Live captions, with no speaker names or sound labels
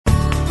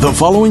The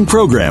following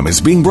program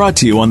is being brought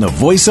to you on the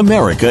Voice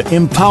America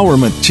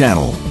Empowerment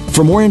Channel.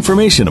 For more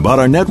information about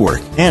our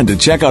network and to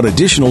check out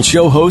additional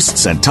show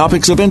hosts and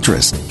topics of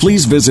interest,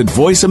 please visit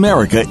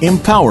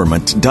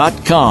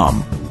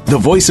voiceamericaempowerment.com. The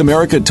Voice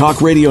America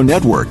Talk Radio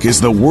Network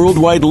is the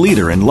worldwide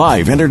leader in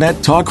live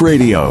Internet talk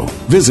radio.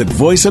 Visit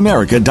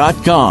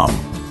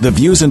voiceamerica.com. The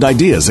views and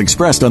ideas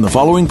expressed on the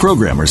following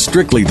program are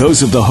strictly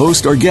those of the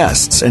host or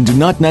guests and do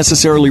not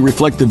necessarily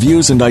reflect the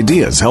views and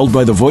ideas held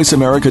by the Voice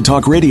America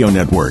Talk Radio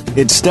Network,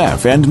 its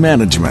staff, and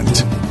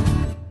management.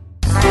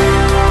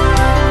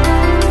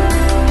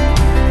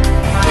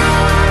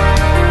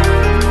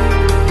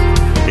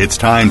 It's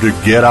time to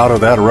get out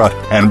of that rut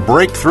and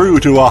break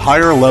through to a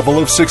higher level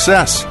of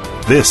success.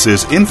 This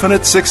is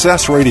Infinite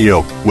Success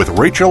Radio with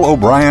Rachel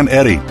O'Brien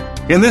Eddy.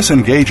 In this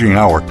engaging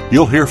hour,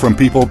 you'll hear from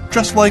people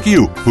just like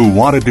you who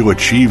wanted to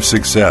achieve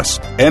success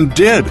and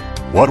did.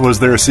 What was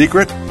their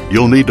secret?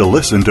 You'll need to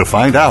listen to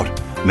find out.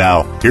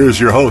 Now,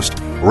 here's your host,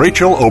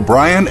 Rachel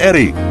O'Brien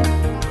Eddy.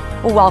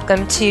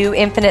 Welcome to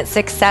Infinite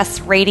Success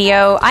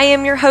Radio. I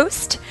am your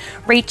host,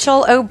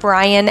 Rachel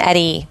O'Brien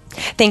Eddy.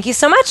 Thank you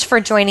so much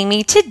for joining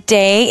me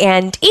today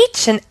and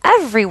each and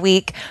every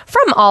week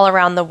from all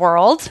around the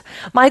world.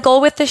 My goal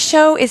with the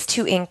show is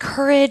to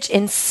encourage,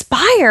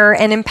 inspire,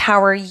 and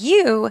empower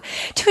you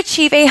to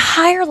achieve a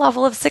higher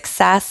level of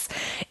success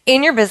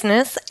in your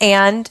business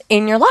and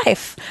in your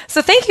life.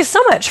 So thank you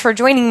so much for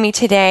joining me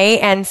today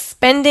and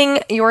spending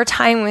your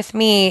time with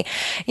me.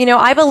 You know,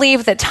 I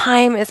believe that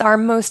time is our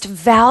most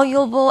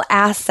valuable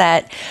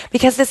asset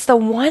because it's the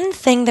one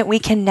thing that we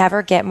can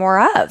never get more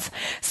of.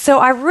 So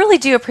I really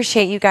do appreciate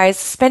you guys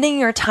spending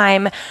your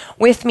time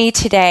with me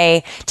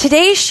today.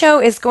 Today's show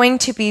is going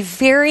to be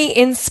very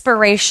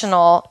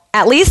inspirational.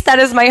 At least that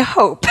is my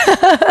hope.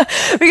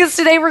 Because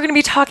today we're going to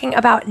be talking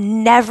about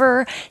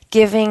never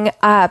giving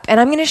up.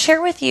 And I'm going to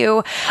share with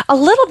you a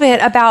little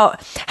bit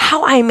about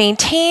how I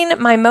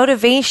maintain my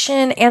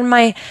motivation and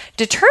my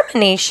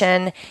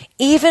determination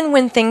even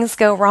when things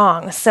go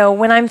wrong. So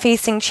when I'm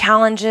facing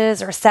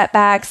challenges or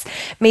setbacks,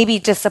 maybe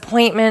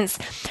disappointments,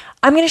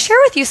 I'm going to share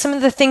with you some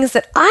of the things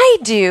that I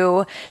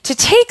do to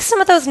take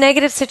some of those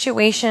negative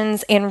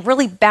situations and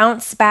really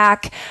bounce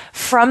back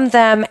from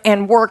them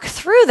and work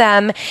through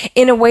them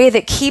in a way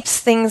that keeps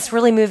things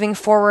really moving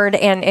forward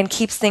and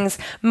keeps things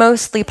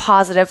mostly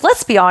positive.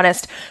 Let's be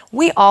honest,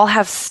 we all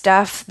have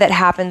stuff that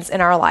happens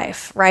in our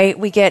life, right?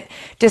 We get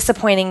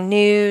disappointing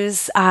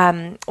news.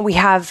 We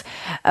have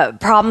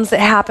problems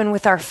that happen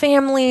with our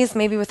families,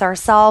 maybe with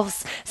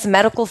ourselves. Some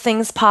medical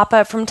things pop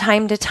up from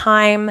time to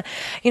time.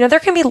 You know, there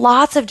can be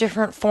lots of different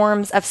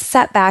forms of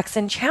setbacks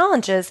and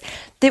challenges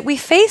that we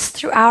face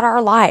throughout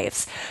our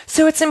lives.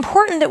 So it's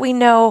important that we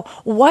know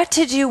what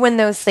to do when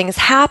those things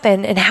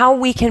happen and how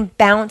we can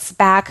bounce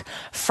back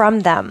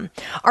from them.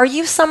 Are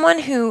you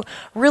someone who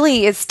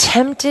really is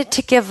tempted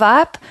to give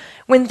up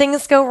when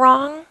things go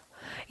wrong?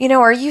 You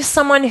know, are you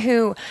someone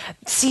who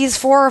sees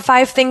 4 or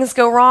 5 things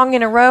go wrong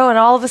in a row and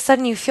all of a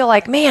sudden you feel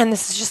like, man,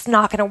 this is just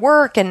not going to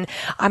work and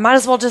I might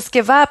as well just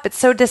give up. It's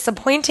so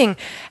disappointing.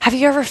 Have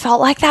you ever felt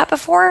like that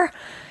before?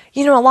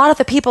 You know, a lot of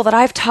the people that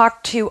I've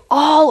talked to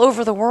all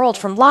over the world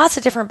from lots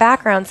of different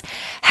backgrounds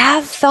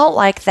have felt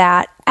like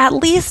that at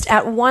least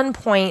at one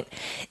point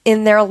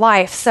in their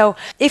life. So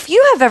if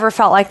you have ever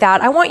felt like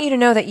that, I want you to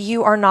know that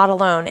you are not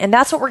alone. And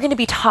that's what we're going to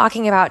be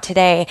talking about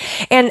today.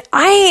 And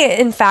I,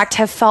 in fact,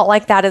 have felt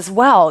like that as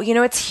well. You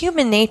know, it's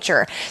human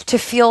nature to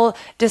feel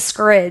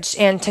discouraged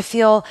and to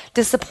feel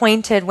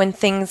disappointed when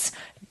things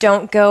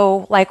don't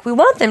go like we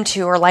want them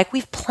to or like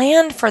we've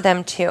planned for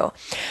them to.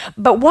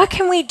 But what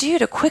can we do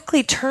to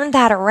quickly turn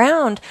that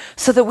around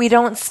so that we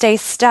don't stay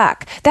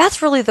stuck?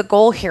 That's really the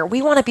goal here.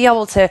 We want to be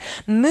able to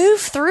move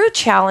through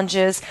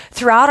challenges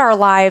throughout our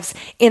lives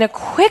in a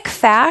quick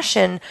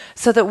fashion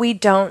so that we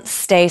don't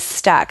stay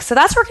stuck. So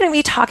that's what we're going to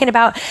be talking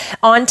about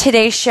on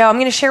today's show. I'm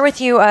going to share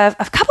with you a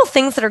couple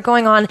things that are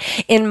going on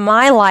in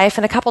my life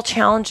and a couple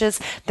challenges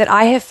that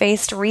I have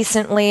faced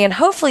recently. And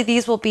hopefully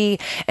these will be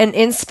an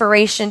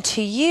inspiration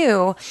to you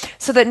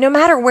so that no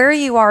matter where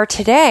you are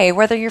today,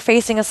 whether you're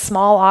facing a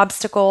small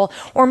obstacle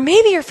or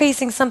maybe you're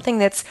facing something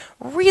that's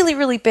really,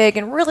 really big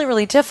and really,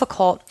 really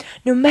difficult,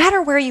 no matter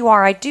where you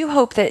are, I do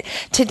hope that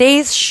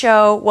today's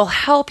show will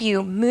help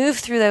you move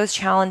through those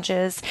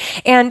challenges.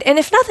 And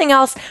if nothing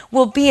else,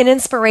 will be an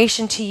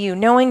inspiration to you,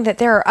 knowing that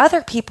there are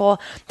other people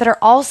that are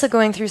also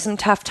going through some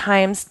tough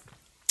times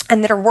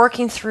and that are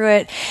working through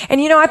it.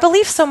 And, you know, I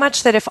believe so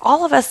much that if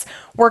all of us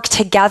work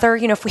together,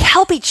 you know, if we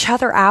help each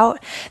other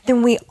out,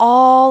 then we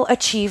all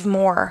achieve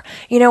more.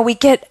 You know, we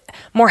get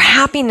more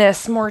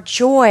happiness, more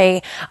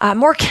joy,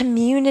 more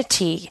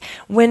community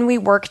when we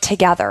work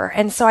together.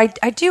 And so I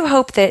do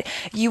hope that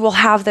you will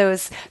have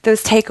those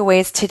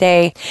takeaways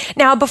today.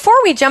 Now, before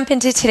we jump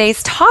into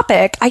today's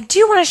topic, I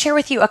do want to share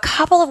with you a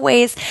couple of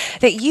ways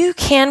that you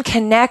can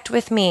connect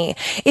with me.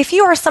 If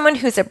you are someone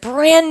who's a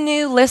brand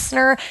new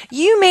listener,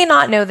 you may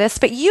not know this,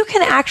 but you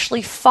can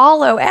actually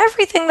follow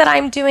everything that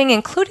I'm doing,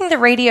 including the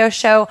radio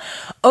show,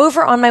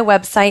 over on my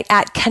website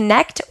at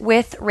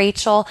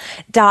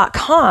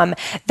connectwithrachel.com.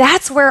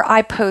 That's where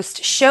I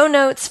post show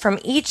notes from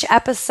each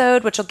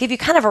episode, which will give you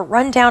kind of a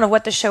rundown of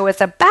what the show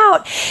is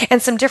about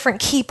and some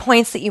different key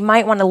points that you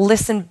might want to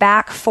listen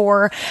back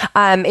for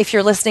if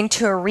you're listening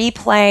to a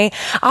replay.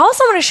 I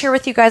also want to share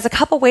with you guys a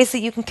couple ways that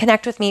you can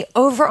connect with me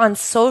over on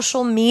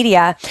social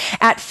media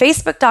at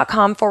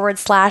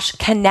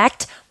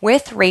facebook.com/connect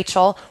with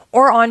Rachel,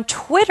 or on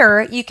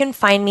Twitter, you can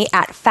find me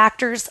at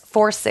Factors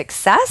for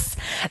Success.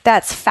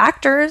 That's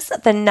Factors,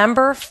 the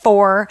number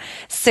 4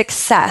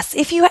 Success.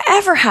 If you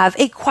ever have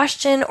a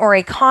question or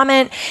a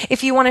comment,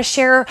 if you want to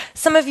share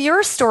some of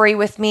your story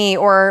with me,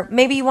 or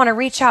maybe you want to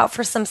reach out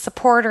for some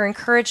support or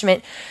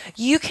encouragement,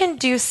 you can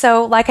do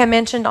so, like I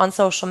mentioned, on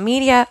social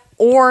media,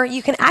 or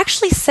you can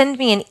actually send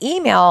me an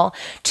email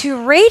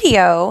to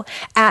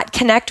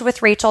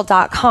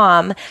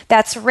radio@connectwithrachel.com.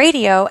 That's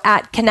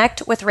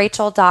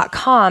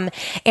radio@connectwithrachel.com.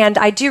 And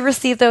I do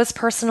receive those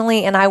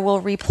personally, and I will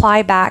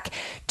reply back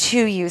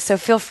to you. So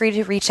feel free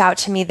to reach out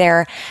to me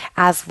there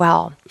as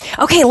well.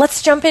 Okay,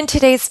 let's jump into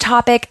today's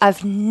topic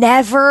of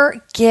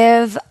never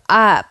give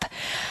up.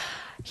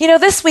 You know,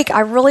 this week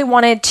I really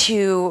wanted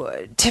to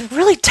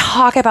really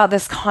talk about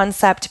this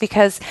concept,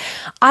 because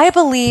I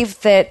believe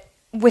that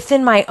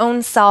within my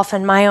own self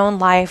and my own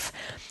life,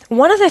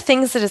 one of the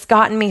things that has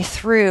gotten me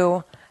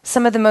through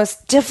some of the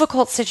most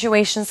difficult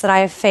situations that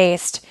I have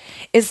faced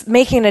is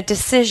making a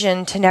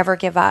decision to never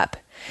give up.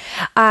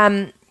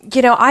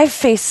 I've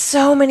faced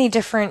so many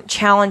different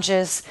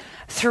challenges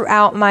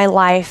throughout my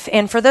life.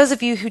 And for those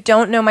of you who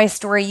don't know my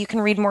story, you can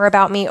read more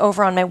about me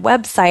over on my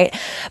website.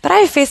 But I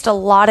have faced a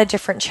lot of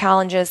different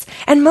challenges,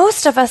 and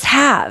most of us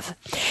have.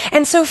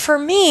 And so for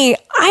me,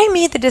 I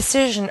made the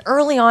decision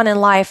early on in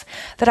life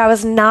that I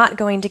was not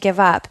going to give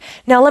up.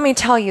 Now, let me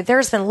tell you,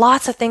 there's been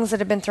lots of things that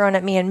have been thrown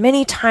at me, and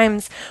many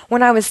times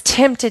when I was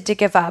tempted to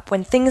give up,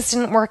 when things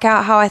didn't work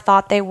out how I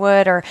thought they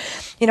would, or,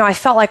 I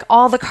felt like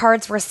all the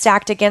cards were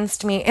stacked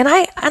against me, and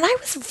I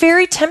was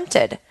very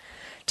tempted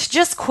to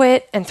just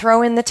quit and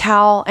throw in the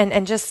towel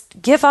and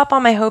just give up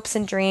on my hopes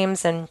and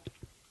dreams and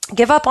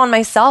give up on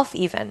myself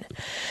even.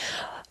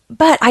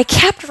 But I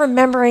kept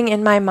remembering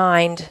in my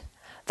mind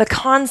the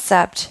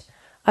concept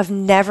of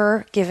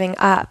never giving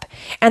up,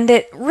 and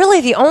that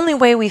really the only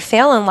way we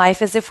fail in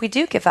life is if we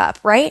do give up,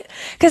 right?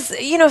 Because,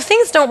 if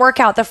things don't work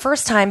out the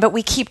first time, but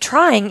we keep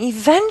trying,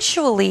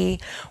 eventually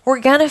we're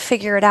going to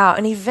figure it out,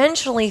 and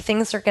eventually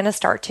things are going to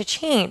start to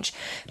change.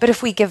 But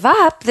if we give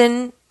up,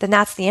 then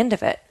that's the end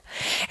of it.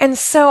 And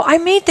so I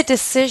made the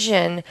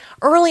decision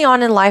early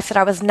on in life that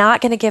I was not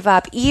going to give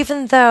up,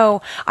 even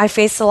though I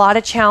faced a lot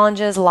of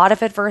challenges, a lot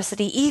of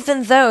adversity,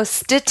 even though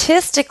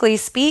statistically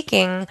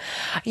speaking,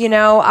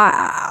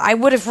 I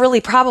would have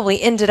really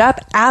probably ended up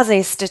as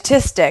a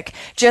statistic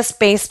just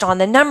based on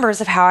the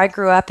numbers of how I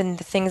grew up and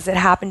the things that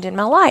happened in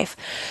my life.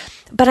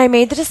 But I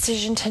made the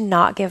decision to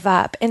not give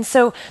up. And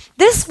so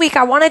this week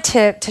I wanted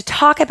to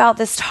talk about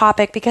this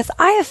topic because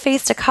I have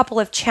faced a couple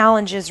of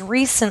challenges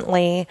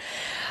recently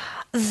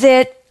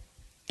that,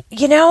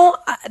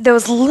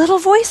 those little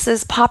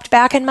voices popped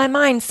back in my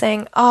mind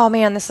saying, oh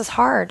man, this is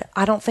hard.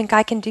 I don't think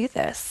I can do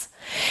this.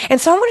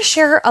 And so I want to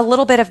share a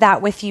little bit of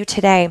that with you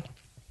today.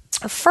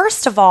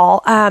 First of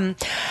all,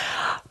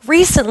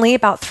 recently,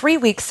 about 3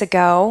 weeks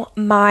ago,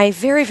 my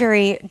very,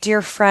 very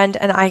dear friend,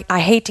 and I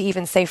hate to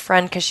even say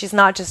friend because she's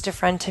not just a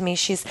friend to me,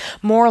 she's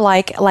more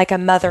like a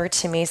mother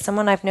to me,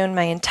 someone I've known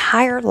my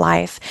entire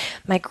life,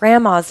 my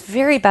grandma's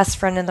very best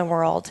friend in the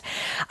world.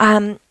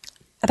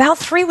 About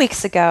 3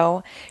 weeks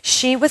ago,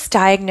 she was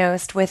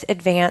diagnosed with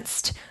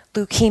advanced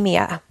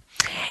leukemia.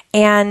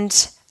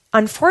 And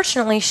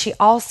unfortunately, she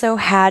also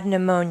had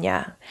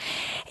pneumonia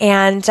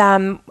and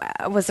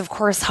was, of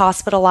course,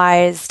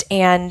 hospitalized.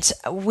 And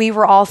we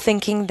were all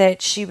thinking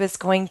that she was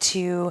going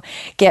to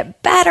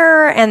get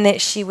better and that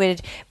she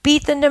would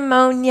beat the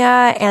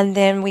pneumonia, and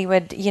then we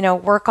would,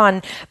 work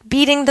on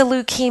beating the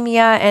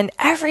leukemia. And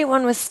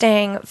everyone was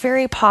staying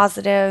very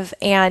positive,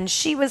 and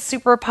she was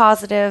super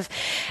positive.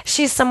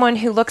 She's someone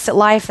who looks at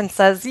life and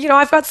says,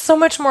 I've got so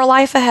much more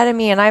life ahead of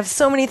me, and I have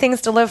so many things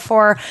to live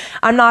for.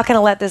 I'm not going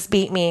to let this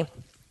beat me.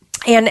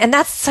 And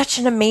that's such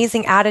an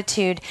amazing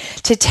attitude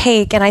to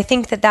take. And I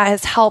think that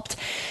has helped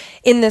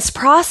in this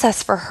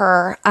process for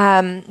her.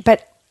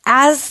 But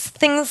as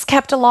things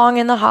kept along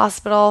in the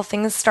hospital,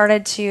 things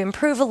started to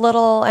improve a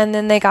little, and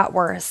then they got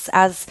worse,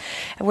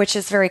 which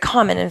is very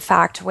common, in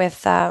fact,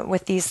 with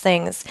these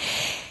things.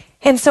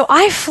 And so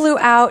I flew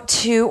out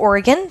to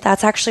Oregon.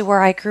 That's actually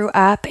where I grew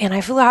up. And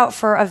I flew out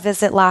for a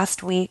visit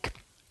last week.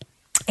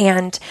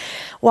 And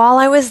while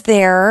I was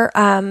there,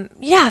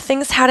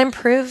 things had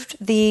improved.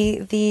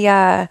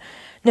 The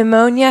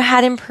pneumonia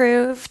had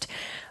improved.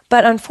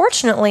 But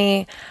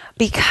unfortunately,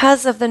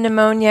 because of the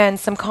pneumonia and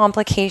some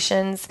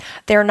complications,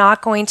 they're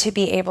not going to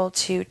be able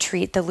to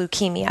treat the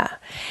leukemia.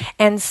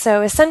 And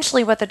so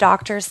essentially what the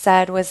doctors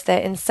said was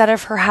that instead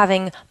of her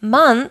having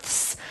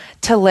months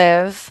to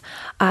live,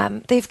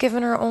 they've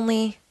given her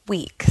only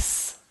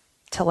weeks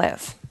to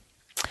live.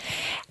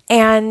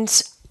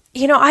 And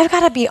I've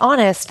got to be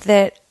honest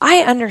that I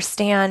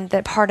understand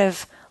that part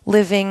of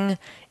living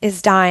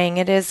is dying.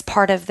 It is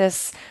part of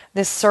this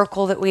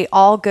circle that we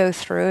all go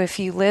through. If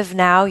you live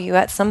now, you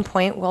at some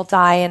point will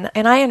die.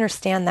 And I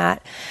understand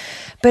that.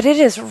 But it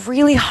is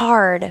really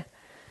hard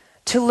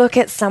to look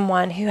at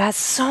someone who has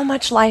so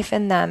much life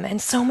in them and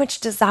so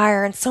much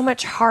desire and so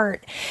much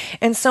heart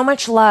and so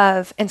much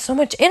love and so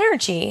much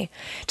energy,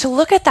 to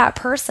look at that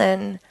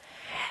person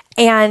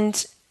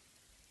and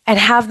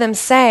have them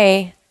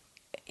say,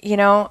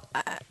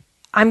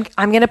 I'm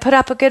going to put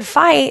up a good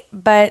fight,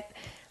 but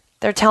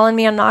they're telling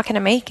me I'm not going to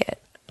make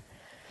it.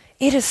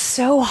 It is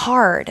so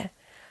hard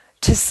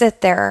to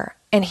sit there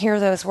and hear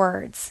those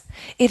words.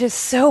 It is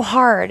so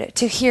hard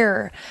to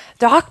hear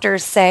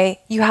doctors say,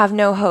 you have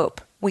no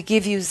hope. We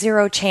give you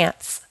zero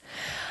chance.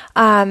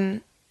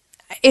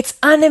 It's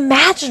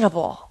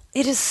unimaginable.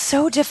 It is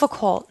so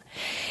difficult.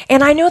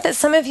 And I know that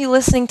some of you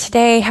listening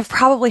today have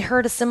probably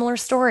heard a similar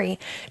story.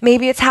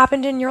 Maybe it's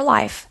happened in your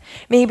life.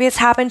 Maybe it's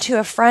happened to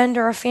a friend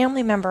or a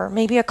family member,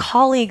 maybe a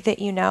colleague that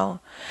you know.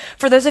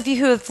 For those of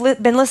you who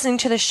have been listening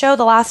to the show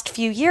the last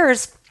few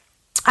years,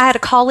 I had a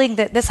colleague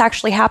that this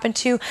actually happened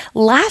to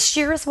last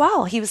year as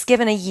well. He was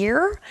given a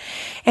year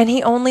and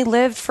he only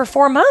lived for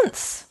 4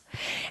 months.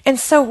 And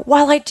so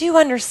while I do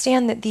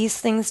understand that these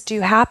things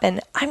do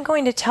happen, I'm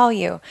going to tell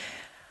you,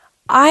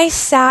 I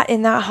sat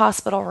in that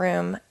hospital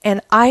room and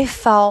I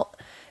felt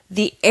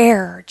the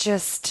air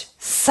just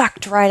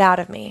sucked right out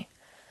of me.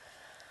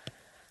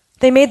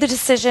 They made the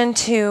decision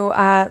to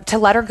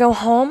let her go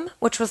home,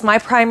 which was my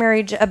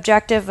primary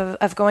objective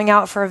of going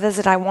out for a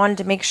visit. I wanted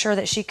to make sure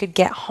that she could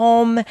get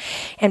home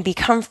and be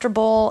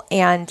comfortable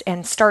and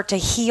start to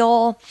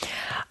heal.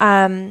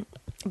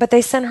 But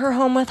they sent her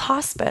home with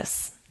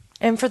hospice.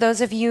 And for those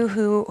of you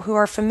who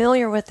are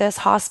familiar with this,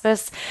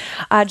 hospice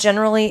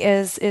generally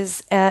is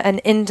an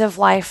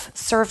end-of-life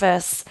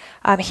service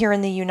here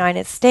in the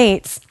United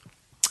States.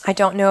 I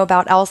don't know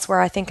about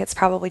elsewhere. I think it's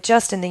probably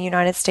just in the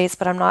United States,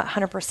 but I'm not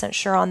 100%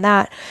 sure on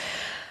that.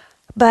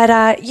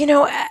 But,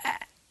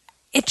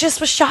 it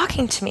just was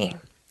shocking to me,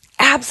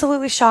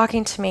 absolutely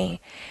shocking to me.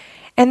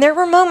 And there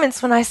were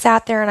moments when I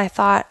sat there and I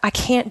thought, I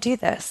can't do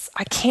this.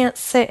 I can't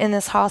sit in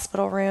this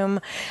hospital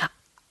room.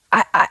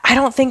 I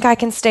don't think I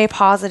can stay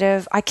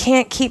positive. I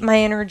can't keep my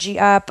energy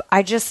up.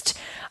 I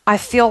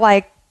feel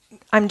like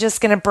I'm just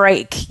going to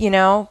break,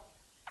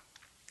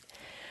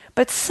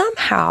 But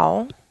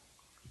somehow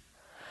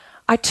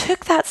I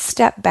took that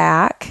step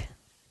back.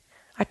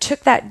 I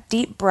took that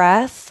deep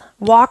breath,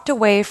 walked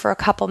away for a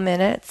couple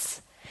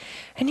minutes.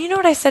 And you know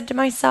what I said to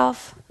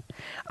myself?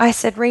 I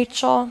said,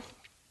 Rachel,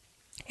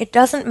 it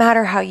doesn't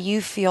matter how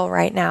you feel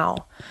right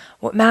now.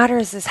 What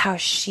matters is how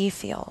she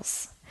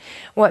feels.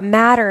 What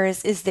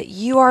matters is that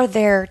you are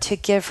there to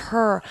give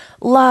her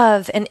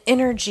love and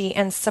energy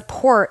and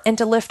support and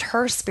to lift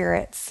her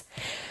spirits.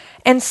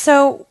 And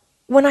so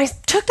when I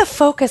took the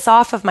focus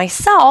off of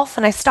myself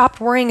and I stopped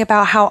worrying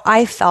about how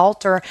I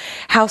felt or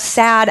how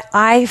sad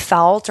I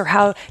felt or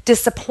how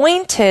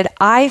disappointed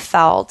I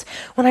felt,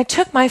 when I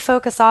took my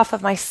focus off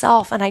of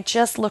myself and I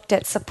just looked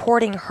at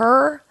supporting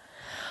her,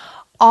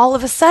 all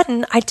of a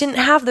sudden I didn't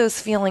have those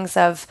feelings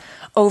of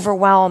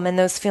overwhelm and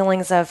those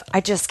feelings of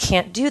I just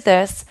can't do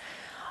this.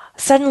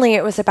 Suddenly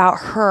it was about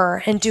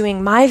her and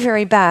doing my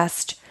very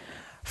best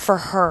for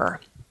her.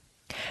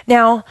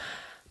 Now,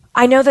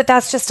 I know that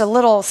that's just a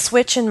little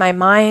switch in my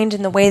mind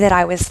and the way that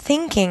I was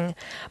thinking,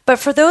 but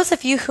for those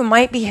of you who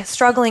might be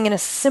struggling in a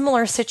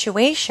similar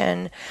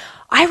situation,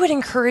 I would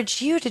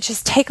encourage you to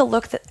just take a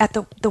look at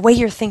the way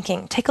you're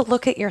thinking. Take a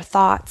look at your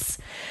thoughts.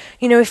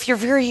 If you're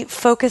very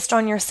focused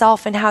on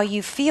yourself and how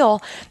you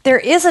feel, there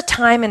is a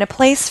time and a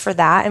place for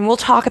that, and we'll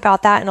talk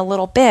about that in a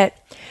little bit.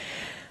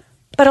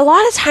 But a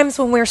lot of times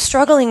when we're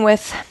struggling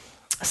with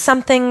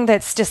something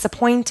that's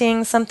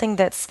disappointing, something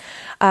that's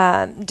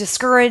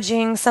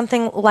discouraging,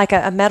 something like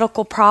a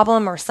medical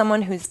problem or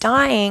someone who's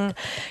dying,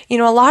 a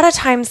lot of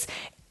times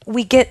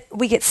we get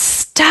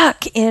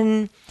stuck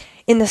in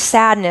the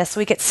sadness.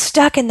 We get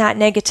stuck in that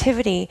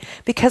negativity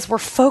because we're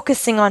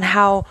focusing on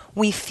how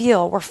we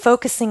feel. We're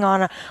focusing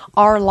on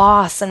our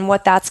loss and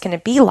what that's going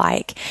to be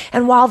like.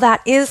 And while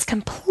that is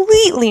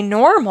completely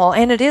normal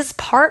and it is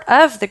part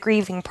of the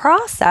grieving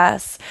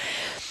process,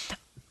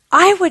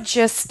 I would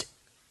just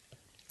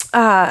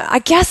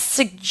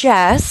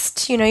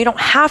suggest, you don't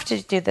have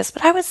to do this,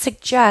 but I would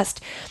suggest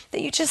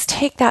that you just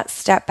take that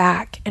step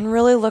back and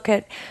really look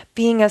at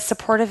being as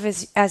supportive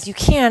as you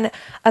can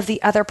of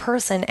the other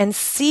person and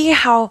see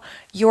how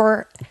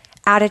your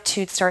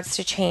attitude starts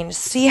to change.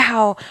 See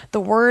how the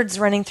words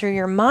running through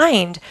your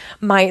mind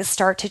might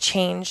start to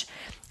change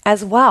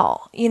as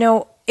well.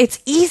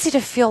 It's easy to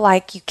feel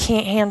like you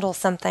can't handle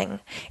something,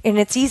 and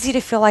it's easy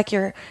to feel like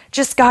you're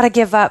just got to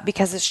give up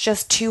because it's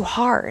just too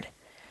hard.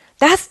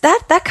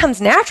 That comes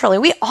naturally.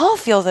 We all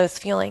feel those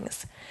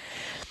feelings.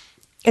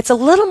 It's a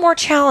little more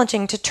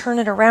challenging to turn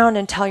it around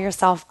and tell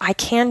yourself, I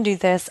can do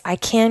this, I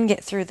can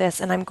get through this,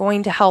 and I'm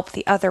going to help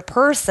the other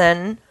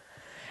person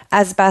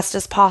as best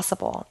as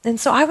possible. And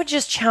so I would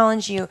just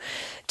challenge you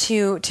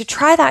to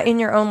try that in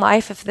your own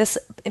life if this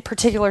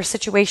particular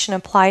situation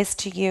applies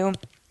to you.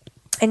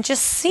 and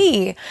just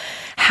see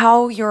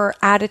how your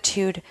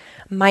attitude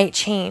might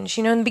change.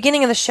 In the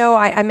beginning of the show,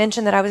 I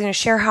mentioned that I was going to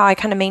share how I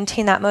kind of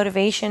maintain that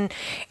motivation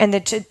and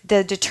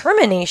the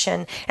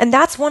determination. And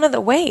that's one of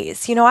the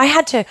ways. I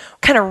had to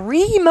kind of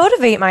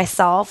re-motivate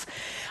myself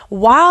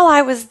while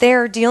I was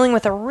there dealing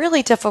with a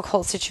really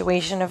difficult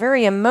situation, a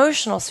very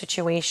emotional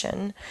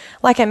situation.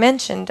 Like I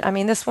mentioned,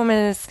 this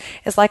woman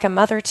is like a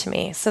mother to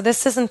me. So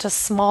this isn't a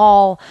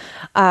small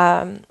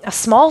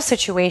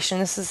situation.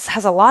 This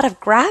has a lot of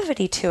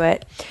gravity to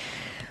it.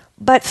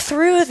 But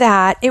through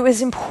that, it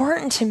was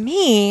important to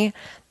me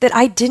that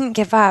I didn't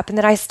give up and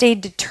that I stayed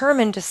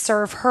determined to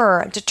serve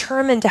her,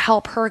 determined to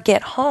help her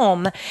get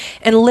home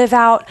and live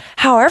out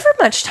however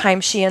much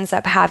time she ends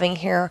up having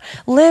here,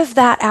 live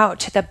that out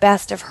to the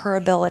best of her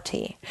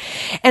ability.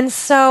 And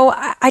so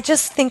I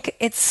just think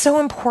it's so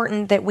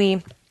important that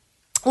we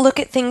look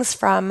at things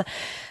from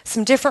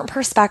some different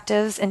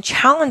perspectives and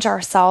challenge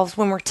ourselves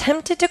when we're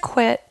tempted to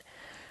quit,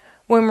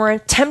 when we're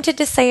tempted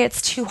to say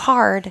it's too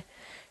hard.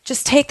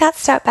 Just take that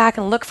step back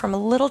and look from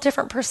a little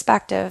different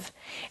perspective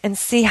and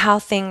see how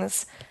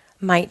things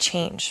might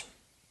change.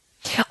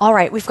 All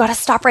right, we've got to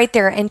stop right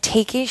there and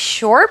take a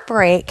short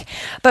break.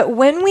 But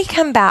when we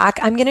come back,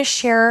 I'm going to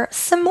share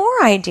some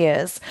more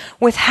ideas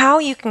with how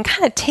you can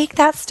kind of take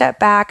that step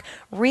back,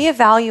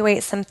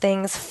 reevaluate some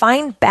things,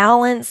 find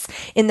balance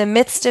in the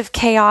midst of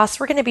chaos.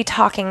 We're going to be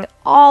talking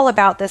all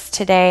about this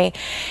today.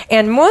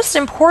 And most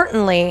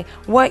importantly,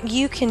 what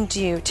you can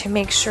do to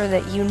make sure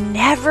that you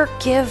never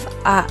give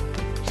up.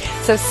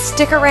 So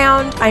stick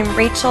around. I'm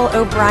Rachel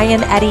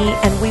O'Brien Eddy,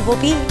 and we will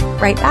be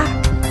right back.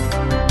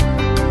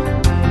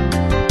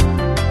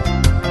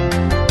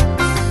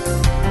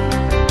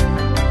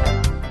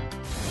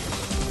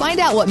 Find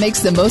out what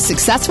makes the most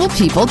successful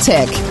people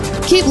tick.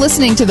 Keep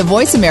listening to the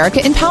Voice America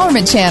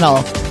Empowerment Channel.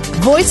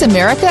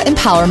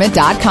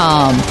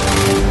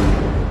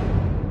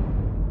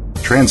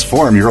 VoiceAmericaEmpowerment.com.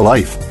 Transform your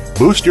life,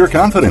 boost your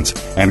confidence,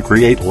 and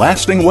create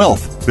lasting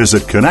wealth.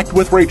 Visit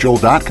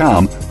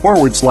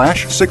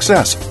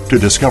connectwithrachel.com/success to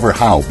discover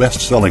how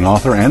best-selling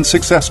author and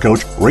success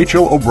coach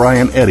Rachel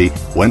O'Brien Eddy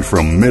went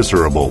from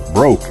miserable,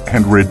 broke,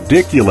 and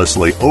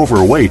ridiculously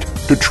overweight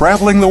to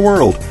traveling the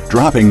world,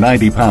 dropping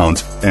 90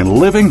 pounds, and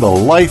living the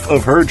life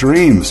of her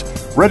dreams.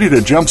 Ready to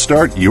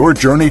jumpstart your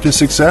journey to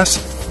success?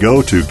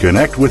 Go to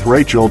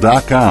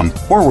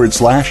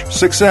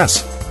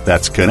connectwithrachel.com/success.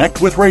 That's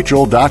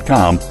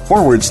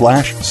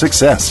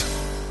connectwithrachel.com/success.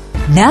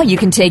 Now you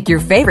can take your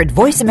favorite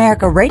Voice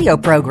America radio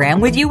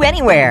program with you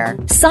anywhere.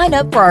 Sign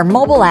up for our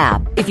mobile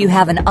app if you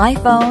have an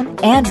iPhone,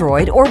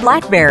 Android, or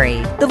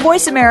BlackBerry. The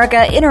Voice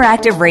America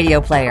Interactive Radio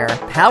Player,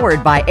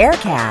 powered by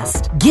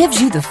Aircast, gives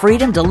you the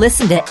freedom to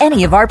listen to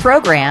any of our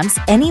programs,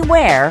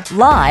 anywhere,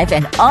 live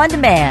and on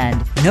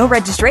demand. No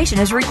registration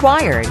is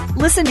required.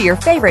 Listen to your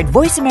favorite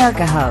Voice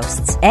America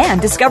hosts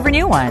and discover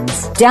new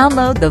ones.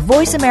 Download the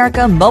Voice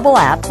America mobile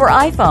app for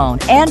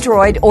iPhone,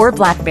 Android, or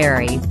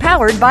BlackBerry,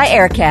 powered by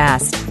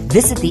Aircast.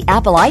 Visit the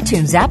Apple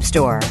iTunes App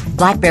Store,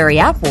 BlackBerry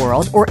App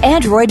World, or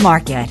Android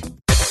Market.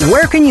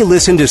 Where can you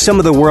listen to some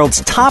of the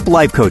world's top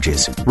life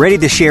coaches, ready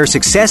to share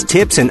success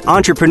tips and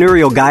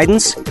entrepreneurial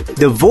guidance?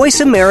 The Voice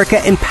America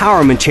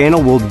Empowerment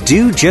Channel will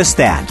do just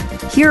that.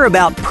 Hear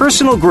about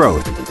personal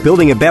growth,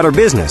 building a better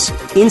business,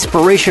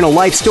 inspirational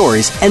life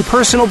stories, and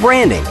personal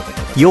branding.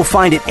 You'll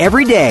find it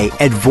every day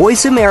at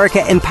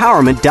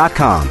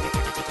VoiceAmericaEmpowerment.com.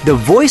 The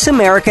Voice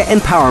America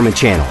Empowerment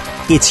Channel.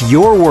 It's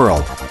your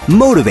world.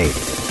 Motivate,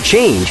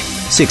 change,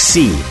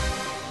 succeed.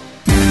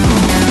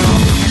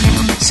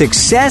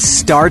 Success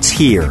starts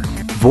here.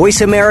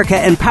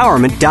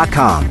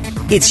 VoiceAmericaEmpowerment.com.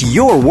 It's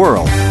your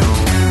world.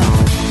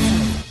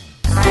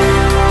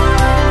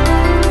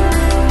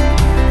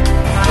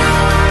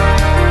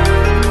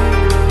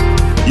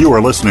 You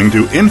are listening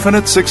to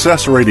Infinite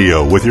Success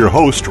Radio with your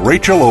host,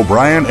 Rachel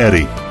O'Brien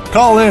Eddy.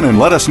 Call in and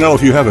let us know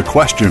if you have a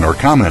question or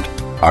comment.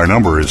 Our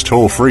number is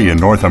toll-free in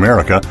North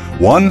America,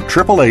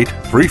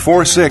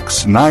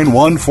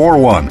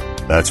 1-888-346-9141.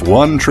 That's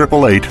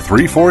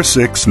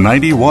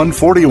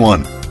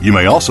 1-888-346-9141. You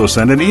may also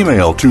send an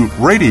email to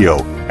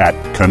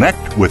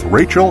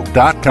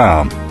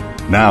radio@connectwithrachel.com.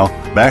 Now,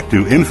 back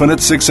to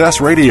Infinite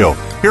Success Radio.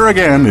 Here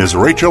again is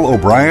Rachel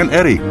O'Brien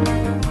Eddy.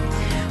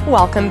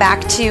 Welcome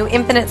back to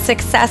Infinite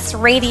Success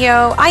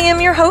Radio. I am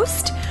your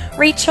host,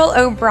 Rachel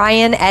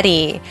O'Brien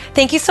Eddy.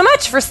 Thank you so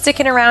much for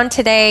sticking around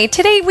today.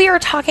 Today we are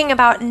talking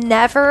about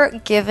never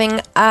giving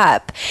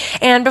up.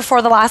 And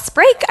before the last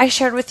break, I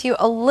shared with you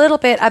a little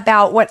bit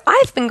about what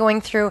I've been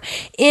going through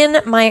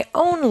in my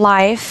own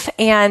life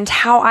and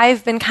how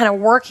I've been kind of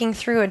working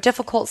through a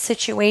difficult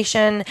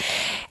situation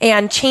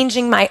and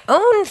changing my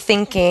own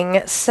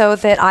thinking so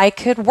that I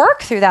could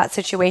work through that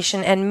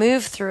situation and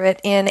move through it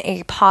in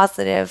a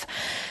positive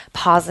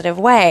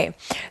way.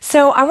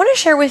 So I want to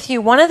share with you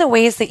one of the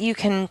ways that you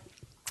can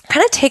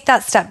kind of take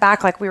that step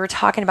back like we were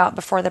talking about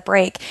before the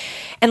break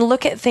and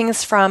look at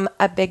things from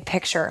a big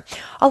picture.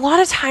 A lot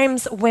of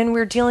times when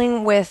we're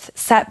dealing with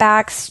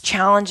setbacks,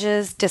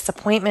 challenges,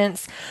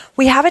 disappointments,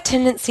 we have a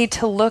tendency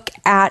to look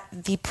at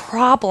the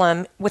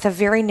problem with a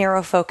very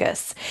narrow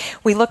focus.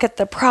 We look at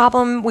the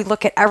problem, we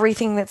look at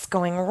everything that's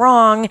going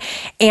wrong,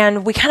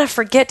 and we kind of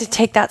forget to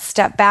take that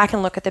step back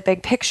and look at the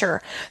big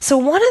picture. So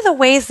one of the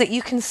ways that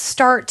you can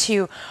start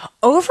to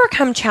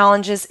overcome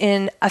challenges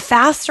in a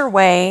faster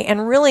way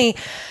and really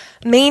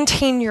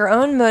maintain your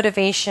own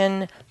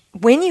motivation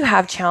when you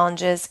have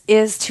challenges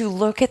is to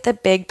look at the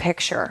big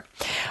picture.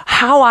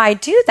 How I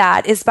do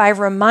that is by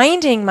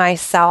reminding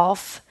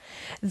myself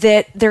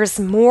that there's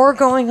more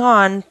going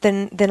on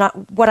than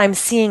what I'm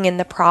seeing in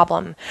the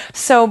problem.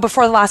 So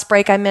before the last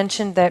break, I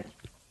mentioned that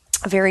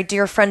a very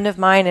dear friend of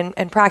mine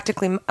and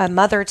practically a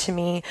mother to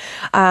me,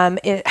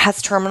 it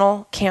has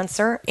terminal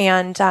cancer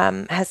and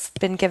has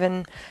been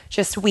given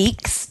just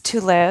weeks to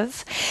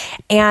live.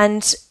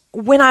 And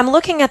when I'm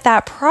looking at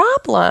that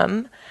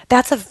problem,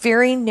 that's a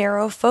very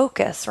narrow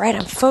focus, right?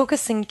 I'm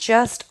focusing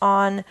just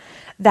on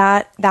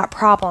that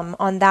problem,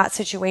 on that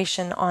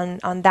situation,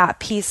 on that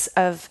piece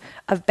of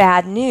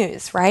bad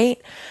news, right?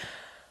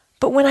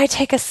 But when I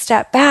take a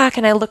step back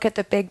and I look at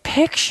the big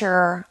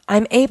picture,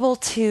 I'm able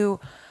to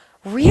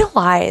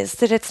realize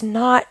that it's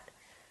not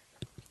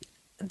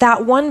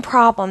that one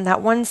problem,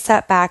 that one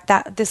setback,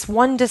 that this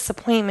one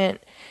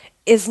disappointment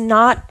is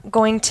not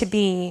going to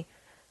be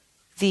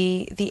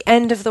the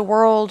end of the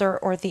world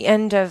or the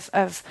end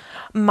of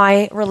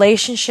my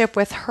relationship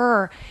with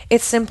her.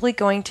 It's simply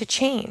going to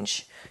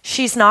change.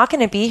 She's not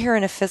going to be here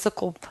in a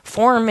physical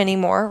form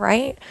anymore,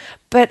 right?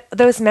 But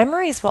those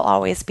memories will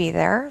always be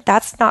there.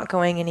 That's not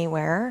going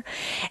anywhere.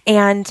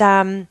 And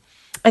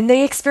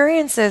the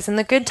experiences and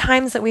the good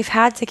times that we've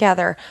had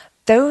together,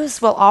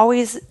 those will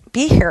always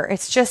be here.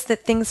 It's just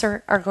that things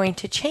are going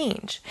to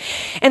change.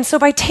 And so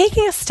by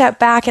taking a step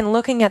back and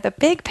looking at the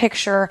big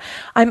picture,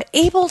 I'm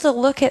able to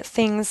look at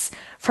things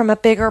from a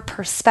bigger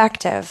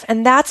perspective.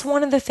 And that's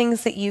one of the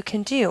things that you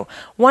can do.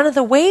 One of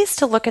the ways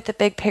to look at the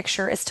big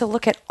picture is to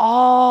look at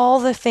all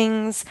the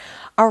things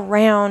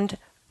around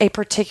a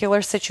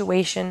particular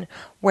situation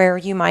where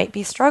you might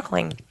be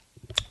struggling.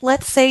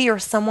 Let's say you're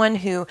someone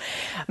who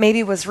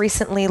maybe was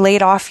recently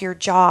laid off your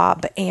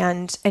job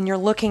and you're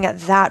looking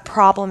at that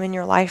problem in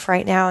your life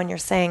right now and you're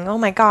saying, oh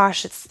my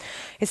gosh,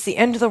 it's the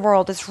end of the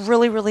world. It's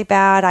really, really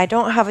bad. I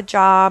don't have a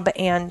job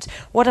and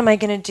what am I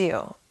going to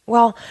do?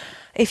 Well,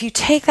 if you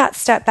take that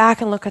step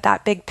back and look at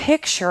that big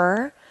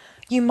picture,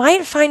 you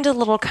might find a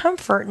little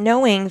comfort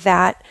knowing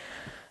that,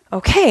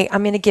 okay,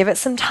 I'm going to give it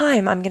some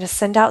time. I'm going to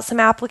send out some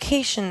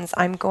applications.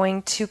 I'm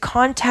going to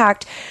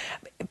contact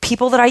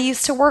people that I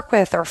used to work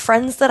with or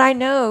friends that I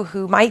know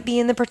who might be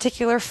in the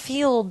particular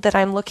field that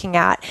I'm looking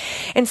at.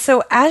 And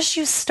so as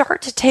you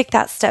start to take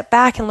that step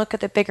back and look at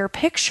the bigger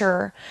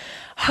picture,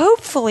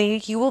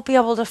 hopefully you will be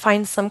able to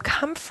find some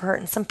comfort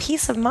and some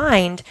peace of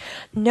mind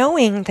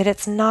knowing that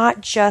it's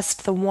not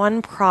just the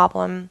one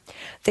problem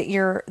that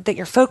you're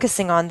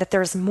focusing on, that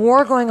there's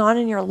more going on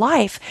in your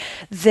life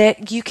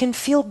that you can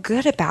feel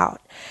good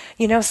about.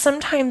 You know,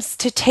 sometimes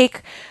to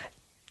take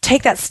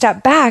that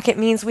step back, it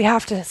means we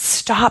have to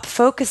stop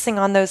focusing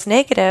on those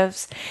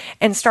negatives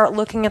and start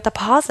looking at the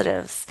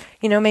positives.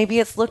 You know, maybe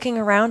it's looking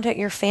around at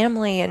your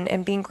family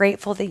and being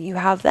grateful that you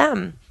have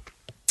them.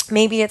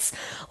 Maybe it's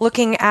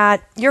looking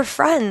at your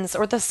friends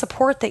or the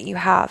support that you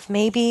have.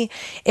 Maybe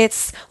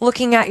it's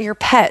looking at your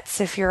pets.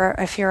 If you're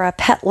a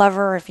pet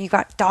lover, if you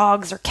got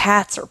dogs or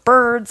cats or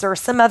birds or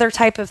some other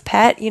type of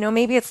pet, you know,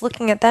 maybe it's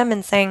looking at them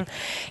and saying,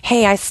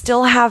 hey, I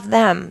still have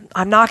them.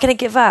 I'm not going to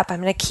give up.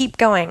 I'm going to keep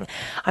going.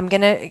 I'm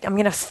going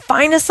to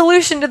find a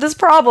solution to this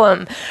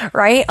problem,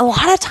 right? A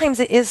lot of times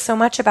it is so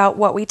much about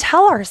what we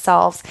tell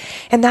ourselves,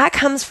 and that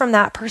comes from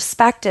that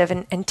perspective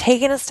and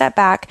taking a step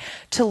back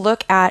to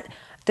look at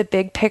the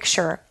big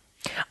picture.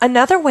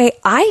 Another way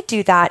I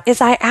do that is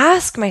I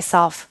ask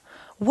myself,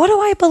 what do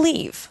I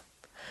believe?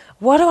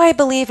 What do I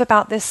believe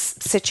about this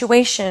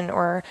situation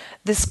or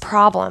this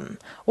problem?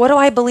 What do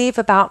I believe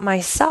about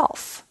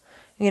myself?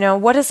 You know,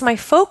 what is my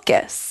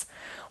focus?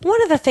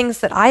 One of the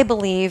things that I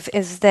believe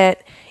is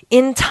that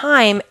in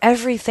time,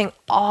 everything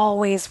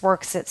always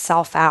works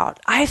itself out.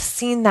 I've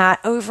seen that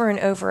over and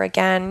over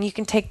again. You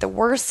can take the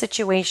worst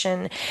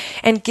situation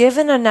and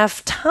given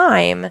enough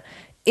time,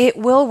 it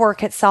will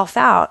work itself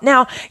out.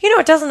 Now, you know,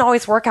 it doesn't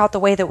always work out the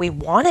way that we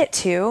want it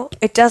to.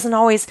 It doesn't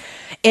always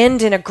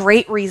end in a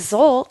great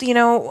result. You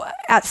know,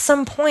 at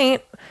some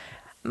point,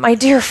 my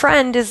dear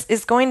friend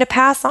is going to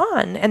pass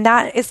on, and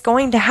that is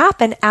going to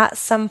happen at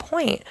some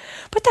point.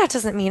 But that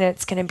doesn't mean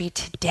it's going to be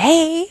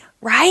today,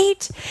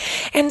 right?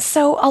 And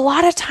so a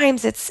lot of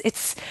times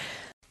it's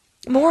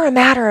more a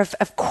matter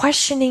of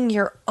questioning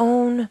your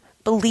own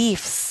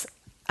beliefs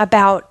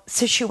about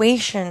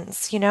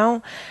situations, you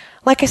know?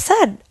 Like I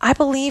said, I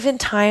believe in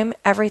time,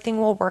 everything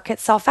will work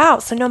itself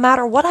out. So no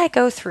matter what I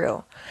go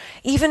through,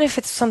 even if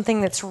it's something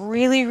that's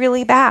really,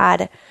 really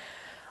bad,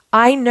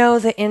 I know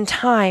that in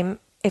time,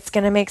 it's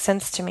going to make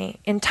sense to me.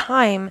 In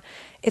time,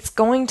 it's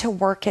going to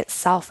work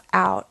itself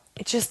out.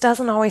 it just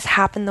doesn't always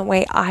happen the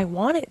way I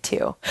want it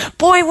to.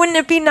 Boy, wouldn't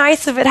it be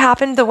nice if it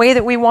happened the way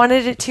that we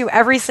wanted it to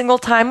every single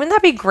time? Wouldn't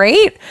that be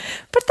great?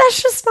 But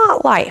that's just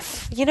not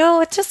life.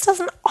 It just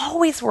doesn't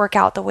always work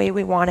out the way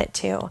we want it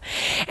to.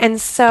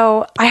 And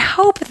so I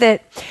hope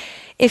that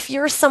if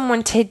you're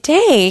someone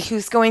today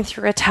who's going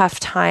through a tough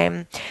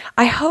time,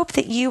 I hope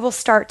that you will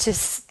start to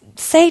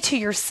say to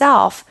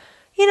yourself,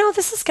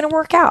 this is going to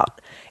work out.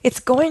 It's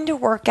going to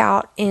work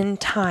out in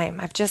time.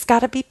 I've just got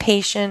to be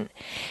patient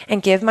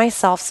and give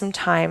myself some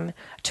time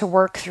to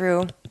work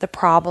through the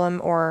problem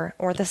or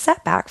the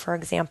setback, for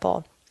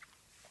example.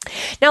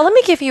 Now, let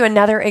me give you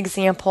another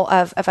example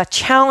of a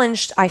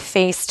challenge I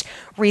faced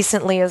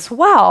recently as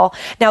well.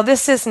 Now,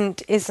 this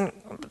isn't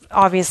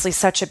obviously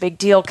such a big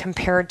deal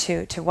compared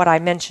to what I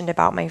mentioned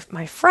about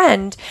my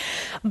friend,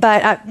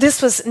 but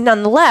this was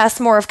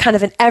nonetheless more of kind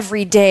of an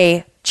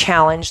everyday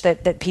challenge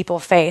that people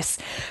face.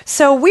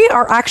 So we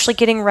are actually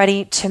getting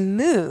ready to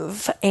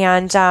move,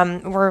 and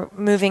we're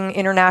moving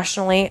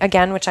internationally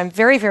again, which I'm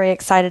very, very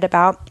excited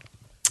about.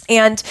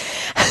 And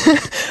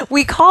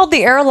we called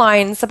the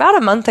airlines about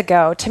a month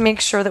ago to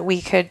make sure that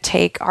we could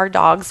take our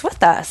dogs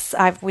with us.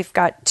 We've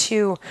got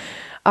two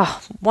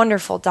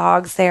wonderful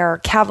dogs. They are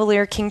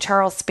Cavalier King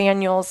Charles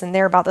Spaniels, and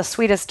they're about the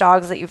sweetest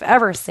dogs that you've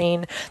ever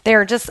seen. They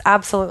are just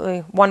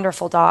absolutely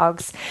wonderful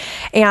dogs.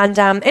 And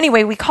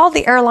anyway, we called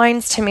the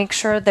airlines to make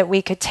sure that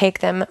we could take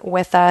them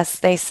with us.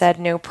 They said,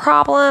 no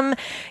problem.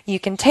 You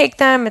can take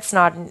them. It's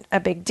not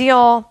a big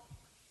deal.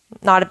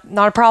 Not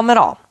a problem at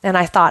all. And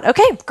I thought,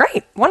 okay,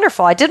 great,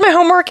 wonderful. I did my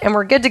homework and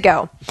we're good to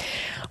go.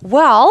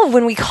 Well,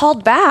 when we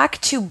called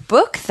back to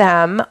book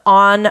them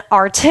on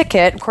our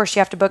ticket, of course, you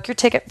have to book your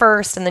ticket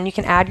first and then you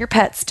can add your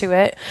pets to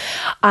it.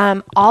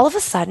 All of a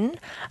sudden,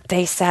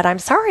 they said, I'm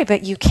sorry,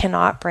 but you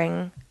cannot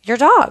bring your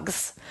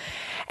dogs.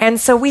 And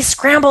so we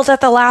scrambled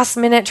at the last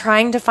minute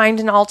trying to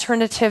find an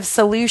alternative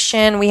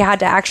solution. We had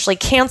to actually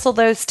cancel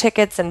those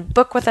tickets and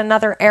book with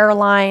another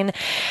airline.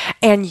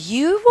 And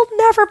you will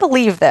never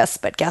believe this,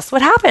 but guess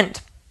what happened?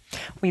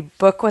 We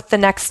book with the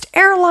next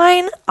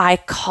airline. I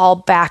call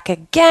back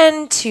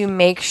again to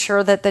make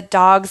sure that the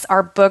dogs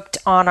are booked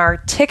on our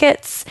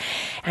tickets.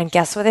 And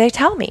guess what they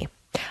tell me?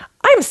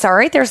 I'm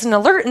sorry, there's an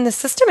alert in the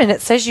system and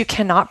it says you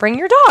cannot bring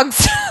your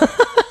dogs.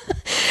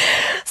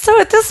 So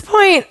at this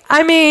point,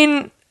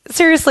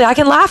 seriously, I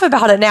can laugh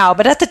about it now,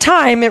 but at the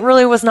time, it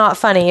really was not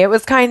funny. It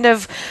was kind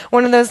of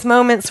one of those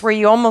moments where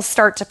you almost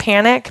start to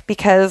panic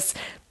because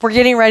we're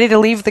getting ready to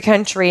leave the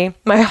country.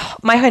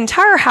 My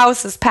entire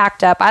house is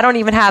packed up. I don't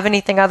even have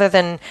anything other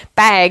than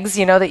bags,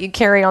 that you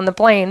carry on the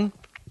plane.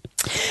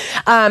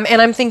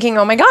 And I'm thinking,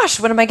 oh my gosh,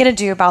 what am I going to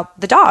do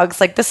about the dogs?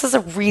 This is a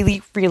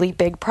really, really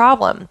big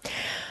problem.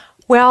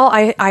 Well,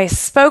 I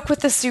spoke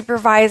with the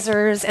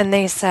supervisors and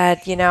they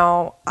said,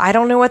 I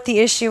don't know what the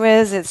issue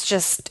is. It's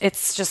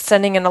just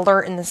sending an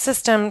alert in the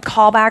system.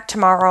 Call back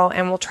tomorrow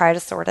and we'll try to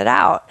sort it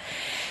out.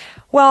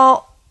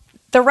 Well,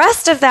 the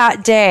rest of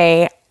that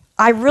day,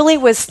 I really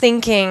was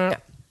thinking,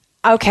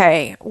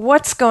 okay,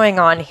 what's going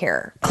on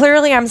here?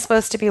 Clearly, I'm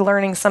supposed to be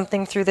learning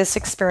something through this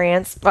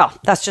experience. Well,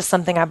 that's just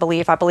something I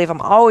believe. I believe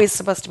I'm always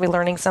supposed to be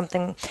learning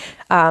something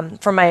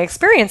from my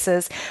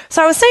experiences.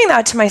 So I was saying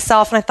that to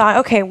myself, and I thought,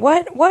 okay,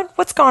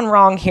 what's gone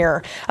wrong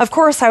here? Of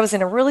course, I was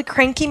in a really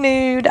cranky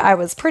mood. I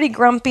was pretty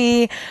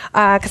grumpy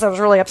because I was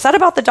really upset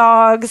about the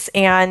dogs,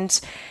 and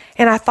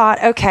I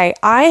thought, okay,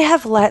 I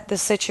have let the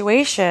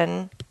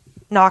situation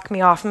knock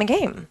me off my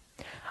game.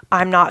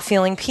 I'm not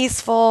feeling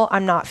peaceful.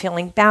 I'm not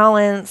feeling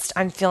balanced.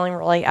 I'm feeling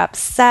really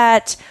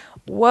upset.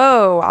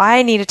 Whoa,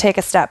 I need to take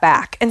a step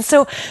back. And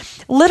so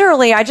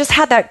literally, I just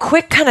had that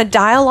quick kind of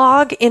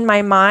dialogue in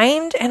my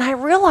mind, and I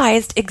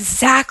realized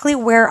exactly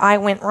where I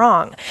went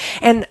wrong.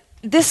 And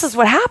this is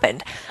what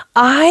happened.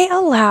 I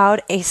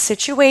allowed a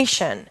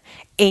situation,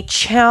 a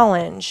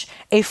challenge,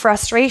 a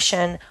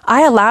frustration,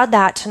 I allowed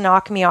that to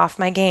knock me off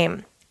my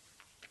game.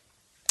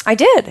 I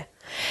did.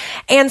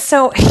 And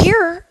so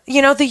here,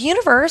 the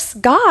universe,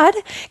 God,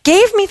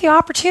 gave me the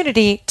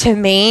opportunity to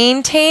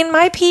maintain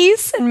my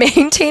peace and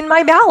maintain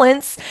my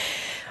balance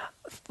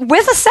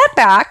with a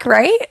setback,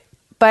 right?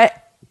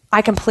 But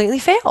I completely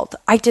failed.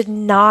 I did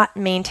not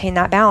maintain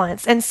that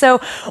balance. And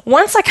so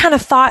once I kind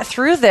of thought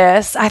through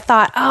this, I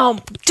thought, oh,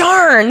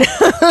 darn.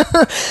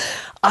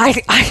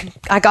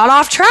 I got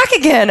off track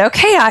again.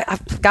 Okay,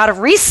 I've got to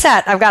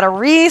reset. I've got to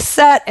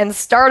reset and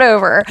start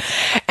over.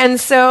 And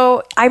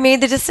so I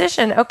made the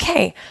decision,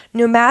 okay,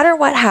 no matter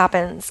what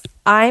happens,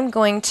 I'm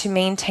going to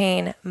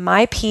maintain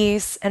my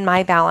peace and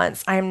my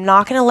balance. I'm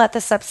not going to let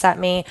this upset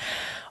me.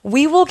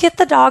 We will get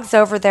the dogs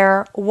over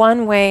there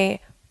one way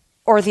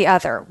or the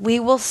other. We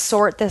will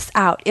sort this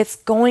out. It's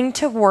going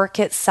to work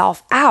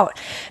itself out.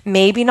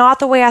 Maybe not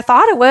the way I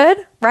thought it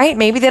would, right?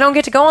 Maybe they don't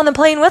get to go on the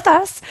plane with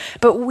us,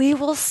 but we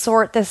will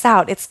sort this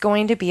out. It's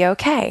going to be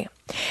okay.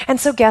 And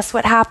so guess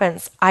what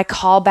happens? I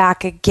call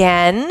back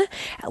again,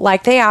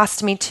 like they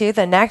asked me to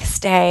the next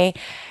day,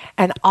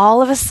 and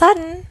all of a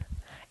sudden,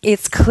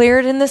 It's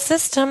cleared in the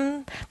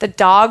system. The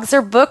dogs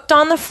are booked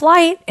on the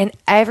flight and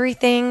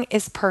everything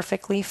is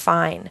perfectly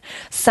fine.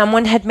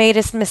 Someone had made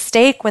a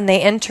mistake when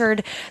they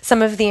entered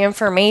some of the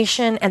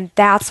information, and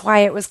that's why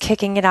it was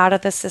kicking it out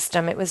of the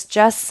system. It was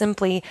just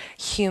simply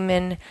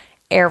human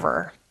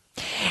error.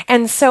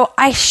 And so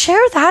I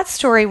share that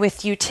story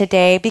with you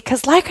today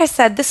because, like I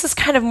said, this is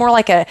kind of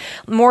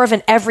more of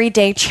an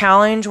everyday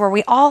challenge where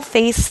we all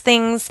face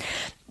things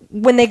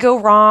when they go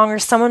wrong or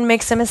someone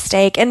makes a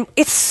mistake. And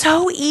it's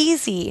so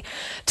easy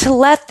to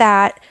let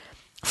that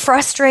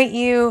frustrate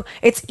you.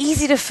 It's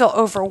easy to feel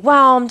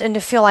overwhelmed and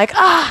to feel like,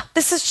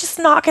 this is just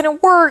not going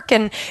to work.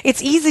 And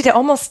it's easy to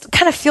almost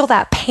kind of feel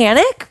that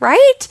panic,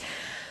 right?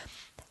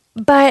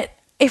 But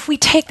if we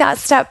take that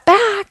step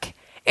back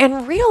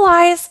and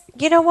realize,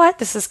 you know what,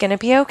 this is going to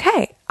be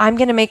okay. I'm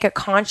going to make a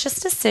conscious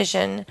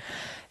decision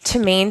to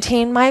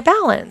maintain my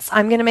balance.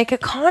 I'm going to make a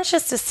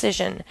conscious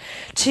decision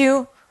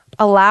to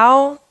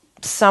allow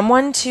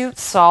someone to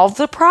solve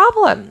the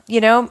problem.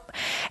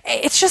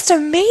 It's just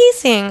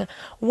amazing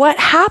what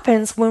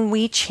happens when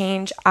we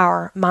change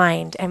our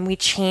mind and we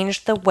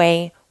change the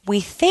way we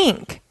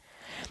think.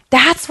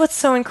 That's what's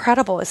so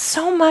incredible, is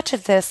so much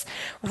of this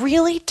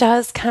really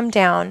does come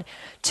down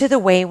to the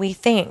way we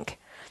think.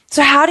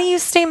 So how do you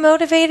stay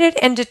motivated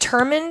and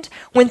determined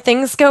when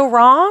things go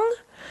wrong?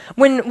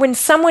 When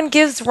someone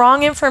gives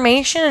wrong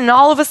information and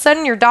all of a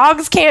sudden your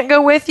dogs can't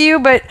go with you,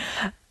 but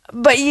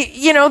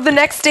the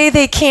next day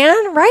they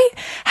can, right?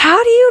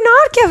 How do you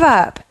not give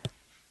up?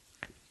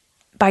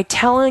 By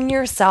telling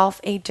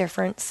yourself a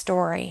different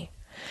story,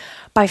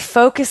 by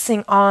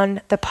focusing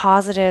on the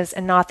positives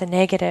and not the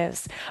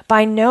negatives,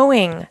 by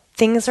knowing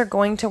things are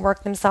going to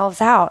work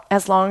themselves out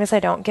as long as I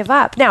don't give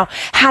up. Now,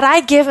 had I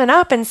given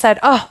up and said,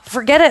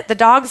 forget it, the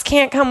dogs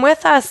can't come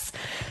with us,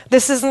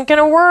 this isn't going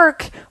to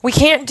work, we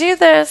can't do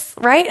this,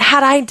 right?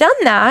 Had I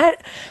done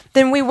that,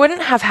 then we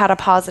wouldn't have had a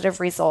positive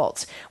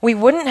result. We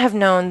wouldn't have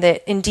known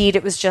that indeed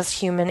it was just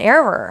human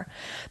error.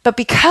 But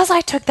because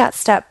I took that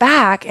step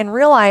back and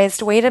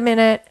realized, wait a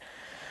minute,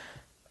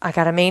 I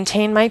got to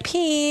maintain my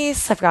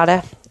peace. I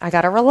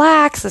got to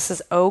relax. This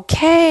is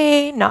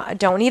okay.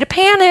 Don't need to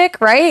panic,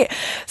 right?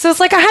 So it's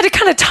like I had to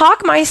kind of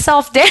talk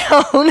myself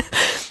down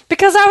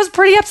because I was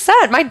pretty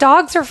upset. My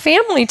dogs are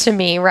family to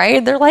me,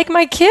 right? They're like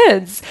my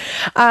kids.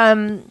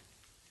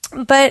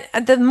 But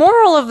the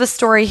moral of the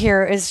story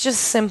here is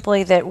just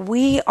simply that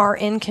we are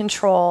in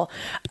control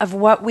of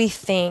what we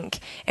think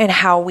and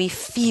how we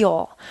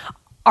feel.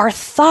 Our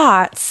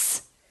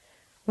thoughts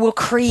will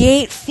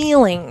create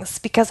feelings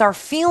because our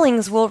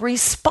feelings will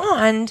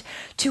respond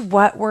to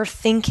what we're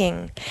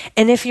thinking.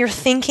 And if you're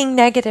thinking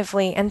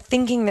negatively and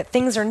thinking that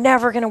things are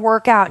never going to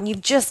work out and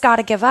you've just got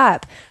to give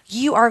up,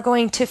 you are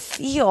going to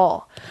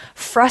feel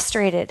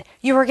frustrated.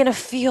 You are going to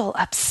feel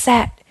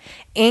upset,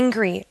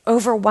 angry,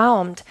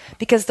 overwhelmed,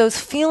 because those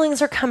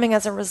feelings are coming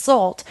as a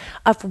result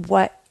of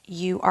what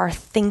you are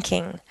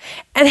thinking.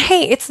 And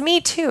hey, it's me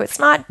too. It's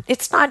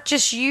not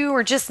just you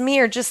or just me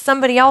or just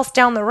somebody else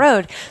down the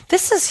road.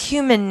 This is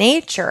human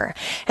nature.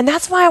 And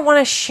that's why I want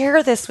to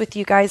share this with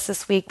you guys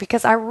this week,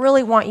 because I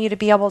really want you to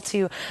be able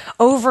to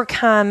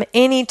overcome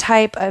any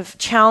type of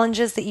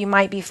challenges that you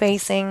might be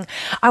facing.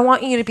 I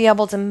want you to be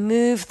able to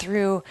move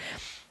through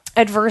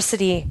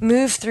adversity,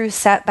 move through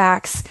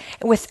setbacks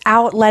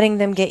without letting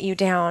them get you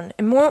down.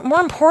 And more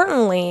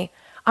importantly,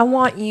 I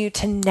want you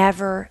to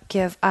never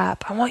give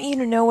up. I want you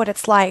to know what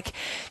it's like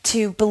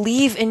to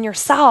believe in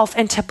yourself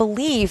and to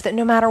believe that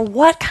no matter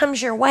what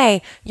comes your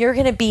way, you're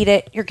going to beat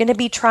it. You're going to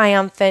be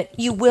triumphant.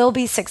 You will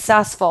be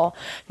successful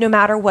no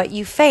matter what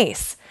you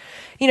face.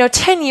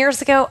 10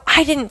 years ago,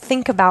 I didn't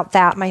think about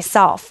that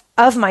myself,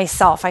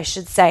 I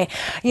should say.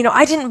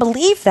 I didn't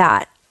believe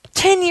that.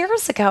 10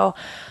 years ago,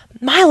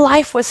 my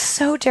life was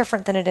so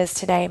different than it is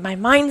today. My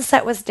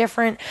mindset was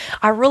different.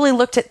 I really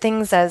looked at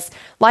things as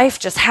life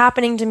just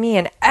happening to me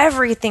and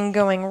everything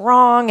going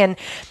wrong. And,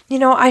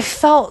 I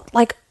felt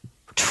like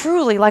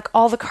truly like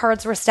all the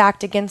cards were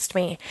stacked against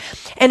me.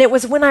 And it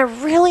was when I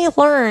really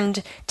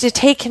learned to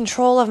take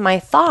control of my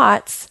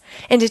thoughts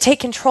and to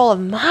take control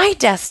of my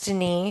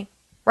destiny,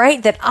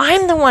 right? That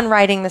I'm the one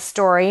writing the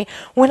story.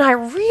 When I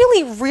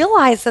really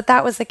realized that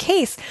that was the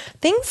case,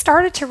 things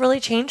started to really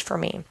change for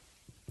me.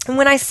 And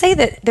when I say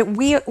that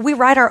we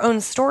write our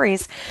own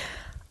stories,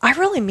 I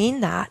really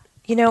mean that.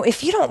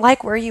 If you don't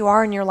like where you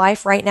are in your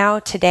life right now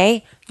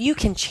today, you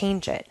can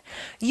change it.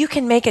 You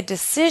can make a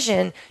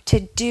decision to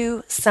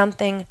do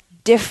something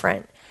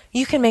different.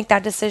 You can make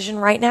that decision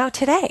right now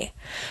today.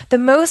 The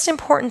most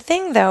important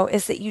thing, though,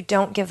 is that you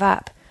don't give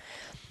up.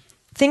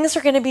 Things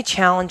are going to be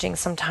challenging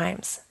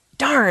sometimes.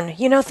 Darn,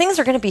 things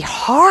are going to be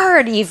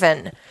hard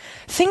even.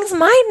 Things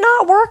might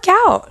not work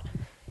out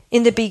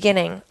in the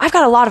beginning. I've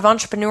got a lot of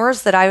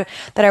entrepreneurs that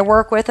I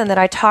work with and that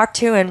I talk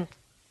to, and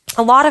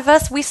a lot of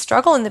us, we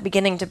struggle in the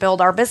beginning to build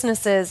our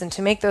businesses and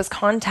to make those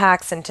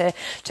contacts and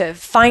to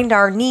find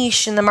our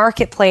niche in the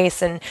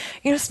marketplace. And,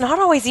 it's not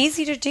always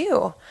easy to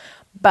do.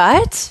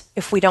 But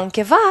if we don't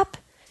give up,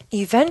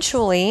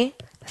 eventually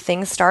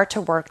things start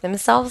to work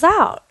themselves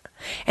out.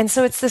 And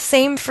so it's the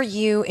same for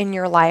you in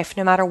your life,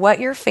 no matter what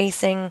you're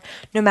facing,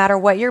 no matter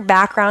what your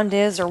background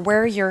is or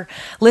where you're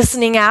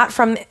listening at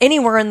from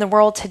anywhere in the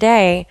world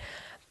today.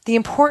 The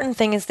important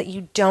thing is that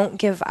you don't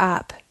give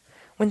up.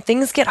 When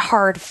things get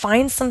hard,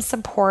 find some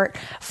support,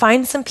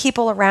 find some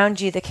people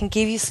around you that can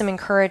give you some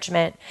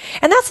encouragement.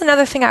 And that's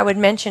another thing I would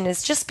mention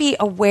is just be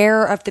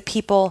aware of the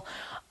people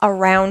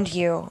around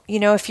you. You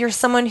know, if you're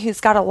someone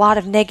who's got a lot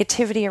of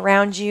negativity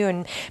around you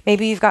and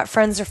maybe you've got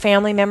friends or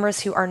family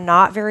members who are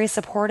not very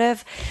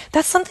supportive,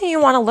 that's something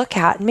you want to look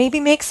at. Maybe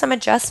make some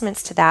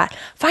adjustments to that.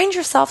 Find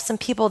yourself some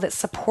people that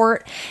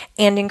support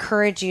and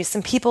encourage you,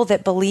 some people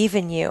that believe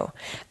in you.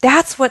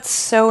 That's what's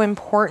so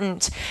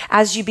important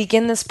as you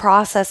begin this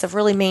process of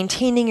really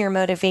maintaining your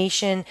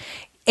motivation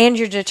and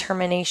your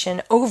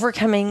determination,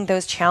 overcoming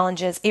those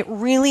challenges. It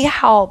really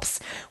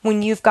helps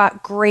when you've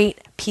got great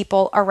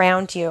people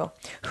around you.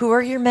 Who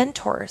are your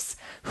mentors?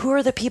 Who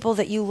are the people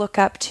that you look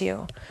up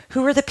to?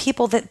 Who are the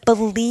people that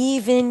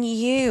believe in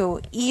you,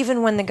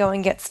 even when the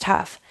going gets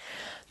tough?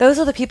 Those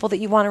are the people that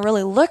you want to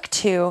really look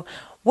to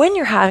when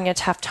you're having a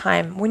tough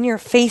time, when you're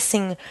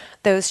facing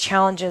those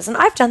challenges. And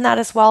I've done that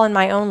as well in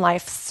my own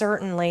life,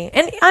 certainly.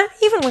 And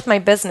even with my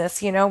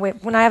business, you know,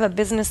 when I have a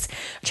business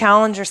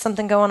challenge or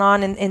something going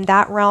on in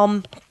that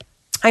realm,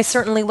 I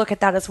certainly look at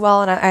that as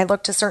well. And I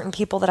look to certain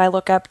people that I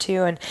look up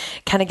to and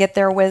kind of get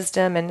their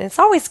wisdom. And it's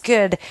always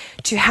good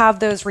to have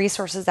those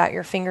resources at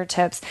your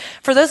fingertips.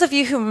 For those of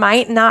you who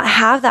might not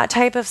have that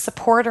type of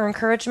support or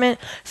encouragement,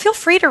 feel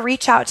free to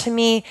reach out to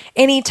me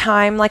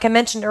anytime. Like I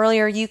mentioned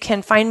earlier, you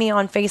can find me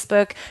on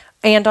Facebook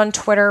and on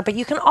Twitter, but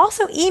you can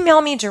also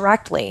email me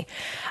directly.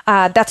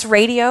 That's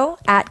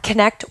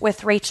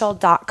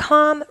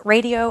radio@connectwithrachel.com,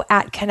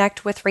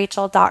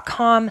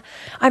 radio@connectwithrachel.com.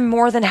 I'm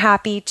more than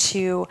happy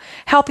to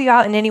help you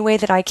out in any way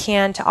that I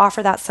can to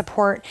offer that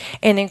support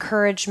and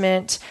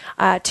encouragement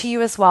to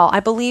you as well. I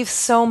believe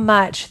so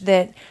much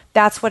that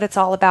that's what it's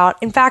all about.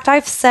 In fact,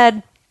 I've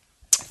said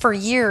for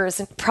years,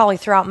 and probably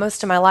throughout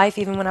most of my life,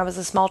 even when I was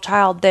a small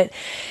child, that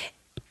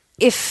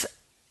if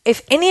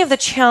any of the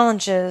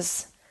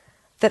challenges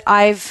that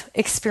I've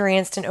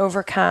experienced and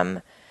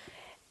overcome,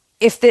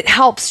 if it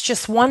helps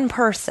just one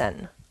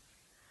person,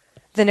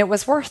 then it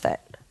was worth it.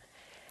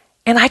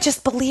 And I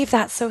just believe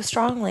that so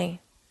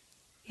strongly.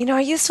 You know, I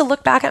used to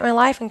look back at my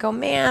life and go,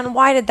 man,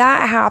 why did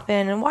that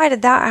happen? And why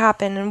did that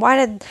happen? And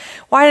why did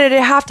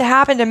it have to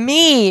happen to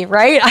me,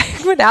 right? I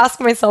would ask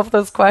myself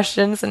those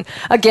questions. And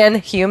again,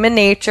 human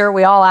nature,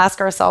 we all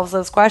ask ourselves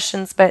those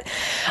questions. But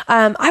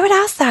I would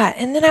ask that.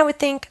 And then I would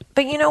think,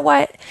 but you know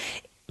what?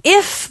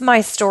 If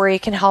my story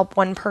can help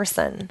one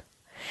person,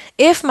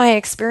 if my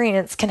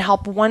experience can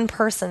help one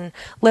person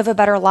live a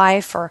better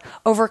life or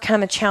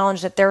overcome a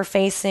challenge that they're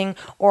facing,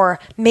 or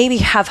maybe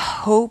have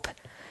hope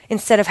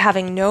instead of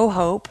having no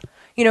hope,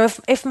 you know,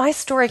 if my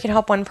story can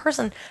help one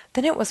person,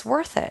 then it was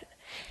worth it.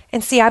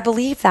 And see, I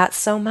believe that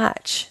so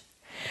much.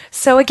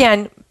 So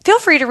again, feel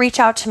free to reach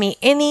out to me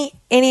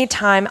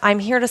anytime. I'm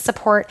here to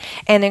support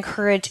and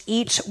encourage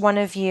each one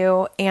of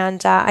you.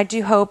 And I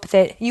do hope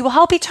that you will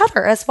help each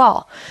other as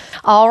well.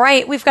 All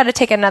right, we've got to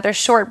take another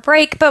short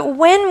break. But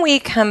when we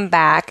come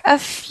back, a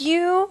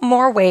few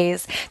more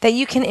ways that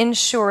you can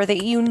ensure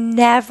that you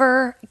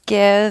never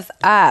give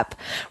up.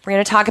 We're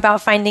going to talk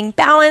about finding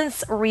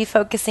balance,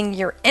 refocusing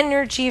your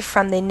energy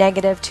from the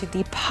negative to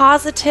the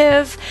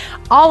positive,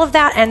 all of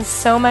that and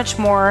so much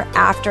more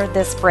after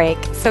this break.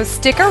 So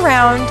stick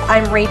around.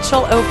 I'm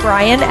Rachel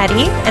O'Brien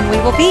Eddy, and we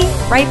will be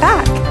right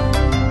back.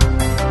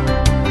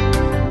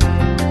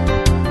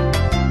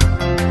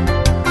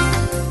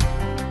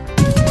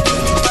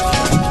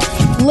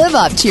 Live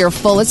up to your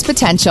fullest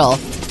potential.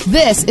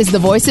 This is the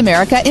Voice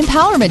America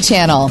Empowerment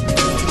Channel.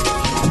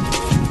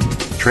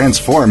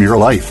 Transform your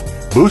life,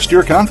 boost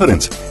your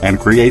confidence, and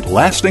create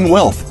lasting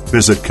wealth.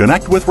 Visit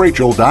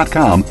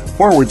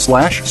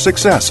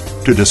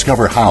connectwithrachel.com/success to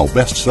discover how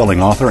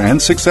best-selling author and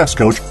success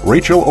coach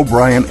Rachel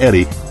O'Brien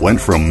Eddy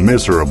went from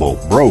miserable,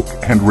 broke,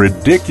 and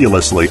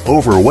ridiculously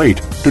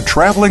overweight to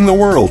traveling the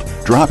world,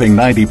 dropping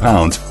 90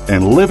 pounds,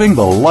 and living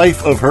the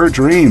life of her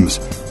dreams.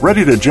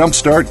 Ready to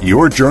jumpstart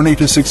your journey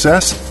to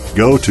success?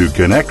 Go to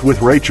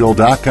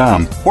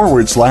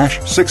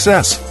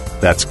connectwithrachel.com/success.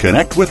 That's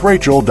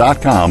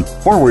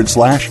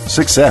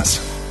connectwithrachel.com/success.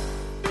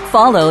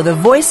 Follow the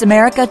Voice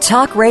America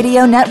Talk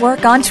Radio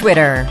Network on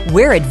Twitter.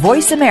 We're at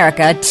Voice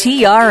America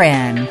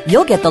TRN.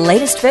 You'll get the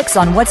latest fix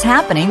on what's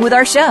happening with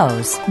our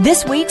shows,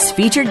 this week's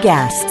featured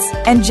guests,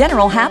 and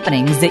general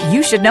happenings that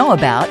you should know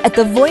about at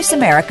the Voice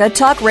America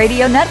Talk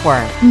Radio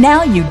Network.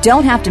 Now you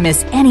don't have to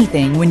miss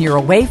anything when you're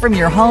away from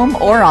your home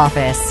or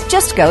office.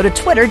 Just go to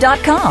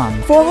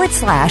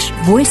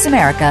twitter.com/Voice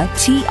America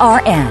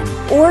TRN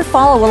or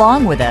follow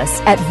along with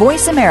us at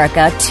Voice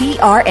America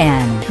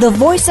TRN, the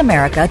Voice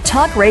America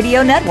Talk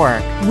Radio Network.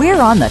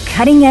 We're on the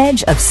cutting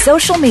edge of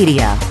social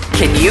media.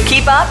 Can you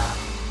keep up?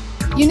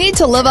 You need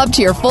to live up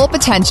to your full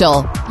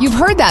potential. You've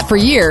heard that for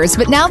years,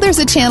 but now there's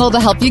a channel to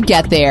help you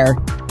get there.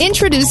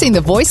 Introducing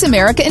the Voice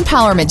America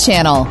Empowerment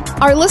Channel.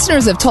 Our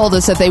listeners have told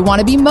us that they want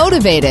to be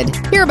motivated,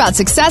 hear about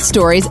success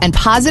stories, and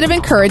positive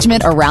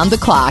encouragement around the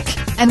clock.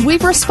 And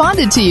we've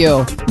responded to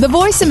you. The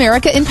Voice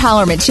America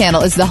Empowerment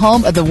Channel is the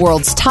home of the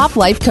world's top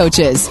life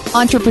coaches,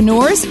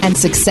 entrepreneurs, and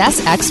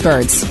success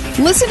experts.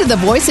 Listen to the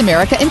Voice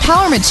America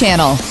Empowerment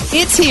Channel.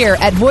 It's here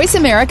at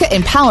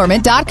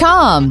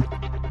voiceamericaempowerment.com.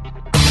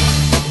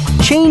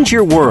 Change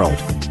your world.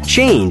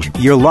 Change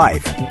your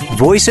life.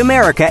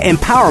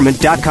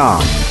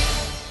 VoiceAmericaEmpowerment.com.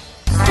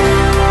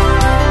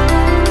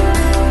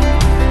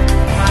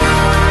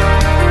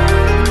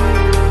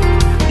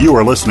 You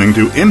are listening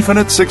to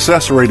Infinite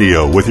Success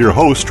Radio with your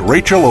host,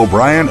 Rachel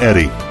O'Brien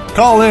Eddy.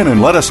 Call in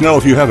and let us know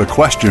if you have a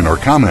question or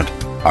comment.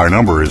 Our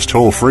number is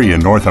toll-free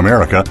in North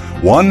America,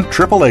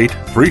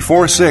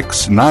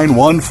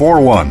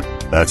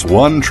 1-888-346-9141. That's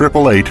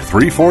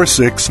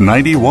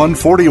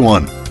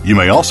 1-888-346-9141. You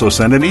may also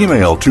send an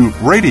email to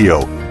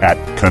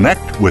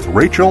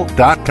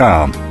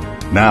radio@connectwithrachel.com.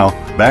 Now,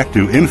 back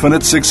to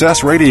Infinite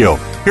Success Radio.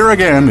 Here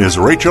again is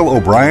Rachel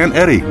O'Brien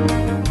Eddy.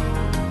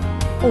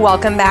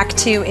 Welcome back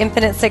to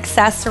Infinite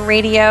Success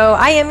Radio.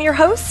 I am your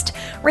host,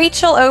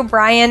 Rachel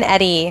O'Brien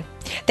Eddy.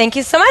 Thank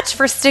you so much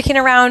for sticking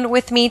around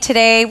with me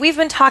today. We've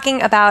been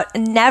talking about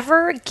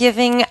never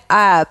giving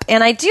up,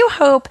 and I do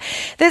hope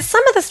that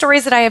some of the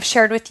stories that I have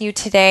shared with you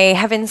today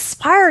have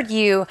inspired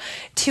you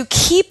to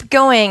keep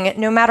going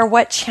no matter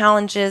what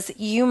challenges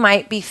you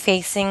might be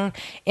facing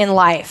in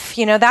life.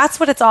 You know, that's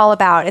what it's all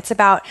about. It's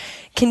about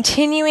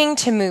continuing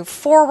to move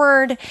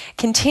forward,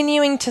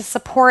 continuing to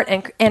support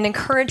and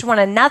encourage one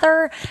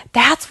another.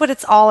 That's what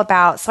it's all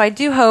about. So I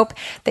do hope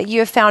that you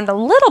have found a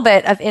little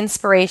bit of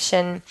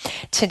inspiration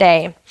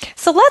today.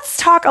 So let's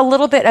talk a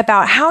little bit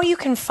about how you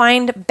can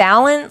find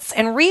balance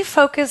and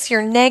refocus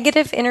your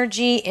negative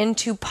energy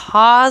into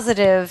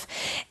positive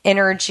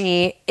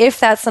energy if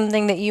that's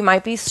something that you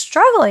might be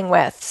struggling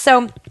with.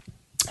 So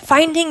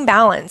finding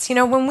balance. You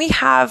know, when we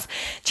have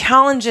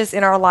challenges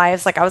in our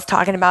lives, like I was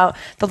talking about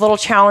the little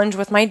challenge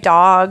with my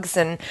dogs,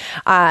 and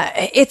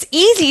it's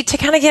easy to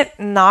kind of get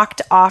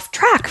knocked off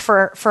track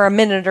for a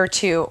minute or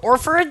two, or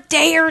for a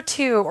day or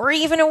two, or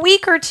even a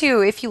week or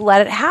two if you let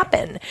it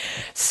happen.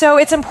 So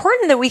it's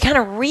important that we kind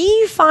of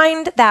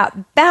re-find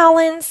that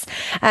balance.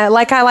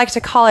 Like I like to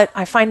call it,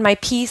 I find my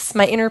peace,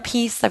 my inner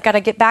peace. I've got to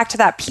get back to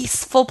that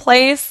peaceful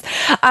place.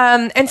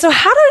 And so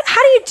how do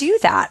you do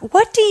that?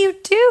 What do you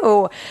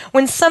do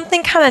when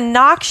something kind of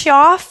knocks you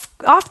off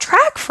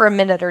track for a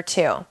minute or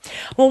two?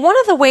 Well, one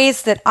of the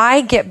ways that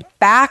I get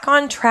back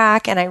on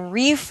track and I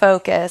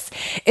refocus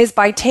is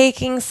by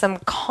taking some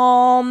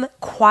calm,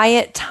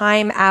 quiet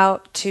time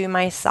out to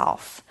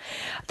myself.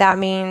 That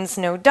means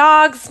no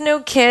dogs,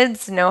 no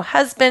kids, no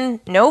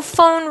husband, no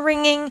phone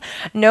ringing,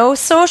 no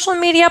social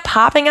media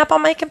popping up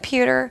on my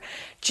computer,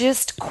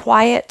 just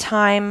quiet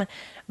time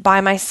by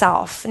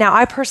myself. Now,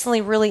 I personally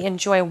really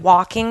enjoy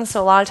walking,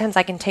 so a lot of times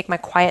I can take my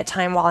quiet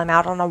time while I'm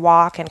out on a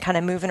walk and kind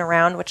of moving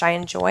around, which I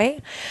enjoy.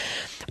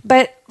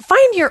 But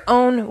find your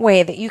own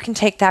way that you can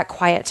take that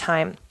quiet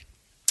time.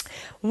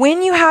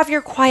 When you have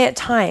your quiet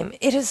time,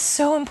 it is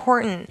so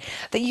important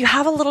that you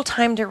have a little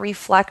time to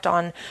reflect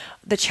on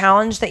the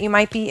challenge that you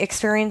might be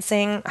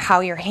experiencing, how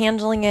you're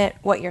handling it,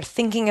 what you're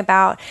thinking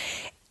about.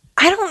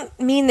 I don't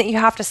mean that you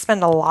have to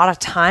spend a lot of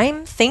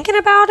time thinking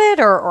about it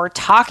or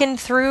talking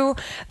through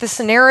the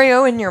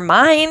scenario in your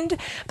mind,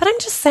 but I'm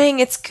just saying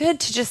it's good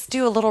to just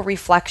do a little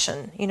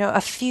reflection, you know, a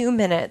few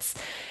minutes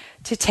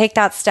to take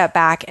that step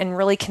back and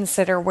really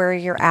consider where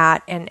you're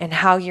at and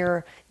how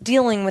you're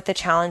dealing with the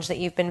challenge that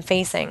you've been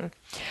facing.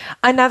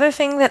 Another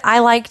thing that I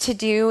like to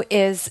do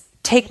is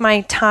take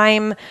my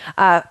time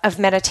of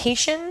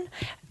meditation,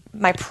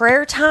 my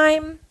prayer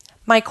time,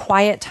 my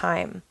quiet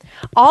time.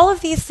 All of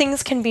these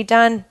things can be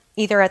done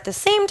either at the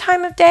same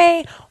time of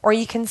day, or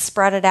you can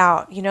spread it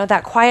out. You know,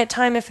 that quiet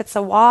time, if it's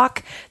a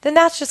walk, then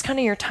that's just kind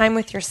of your time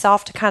with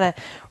yourself to kind of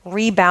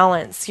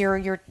rebalance.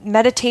 Your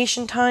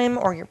meditation time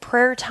or your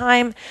prayer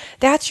time,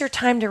 that's your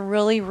time to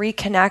really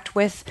reconnect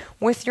with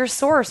your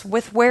source,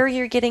 with where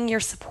you're getting your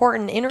support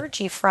and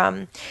energy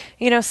from.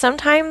 You know,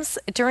 sometimes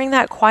during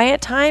that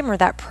quiet time or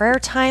that prayer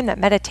time, that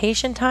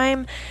meditation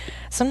time,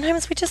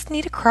 sometimes we just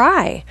need to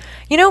cry.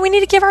 You know, we need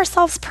to give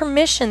ourselves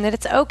permission that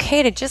it's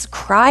okay to just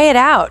cry it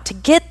out, to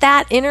get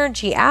that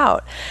energy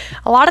out.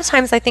 A lot of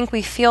times I think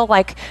we feel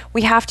like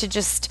we have to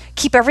just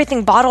keep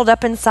everything bottled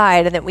up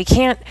inside and that we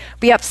can't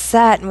be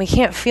upset and we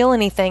can't feel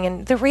anything.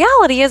 And the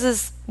reality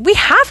is we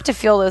have to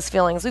feel those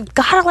feelings. We've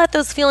got to let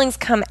those feelings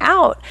come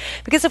out,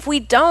 because if we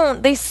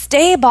don't, they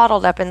stay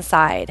bottled up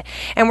inside.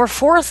 And we're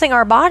forcing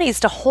our bodies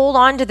to hold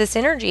on to this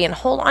energy and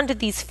hold on to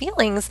these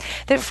feelings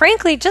that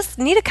frankly just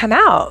need to come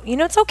out. You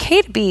know, it's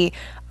okay to be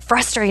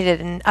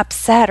frustrated and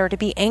upset or to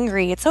be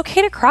angry. It's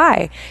okay to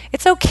cry.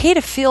 It's okay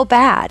to feel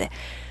bad.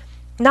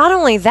 Not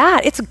only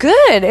that, it's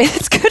good.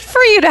 It's good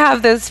for you to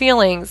have those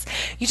feelings.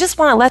 You just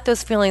want to let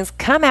those feelings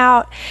come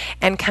out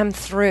and come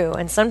through.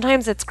 And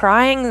sometimes it's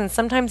crying, and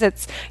sometimes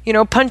it's, you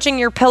know, punching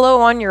your pillow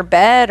on your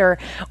bed or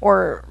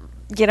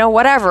you know,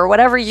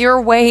 whatever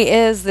your way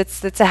is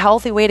that's a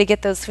healthy way to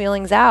get those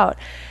feelings out.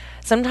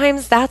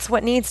 Sometimes that's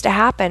what needs to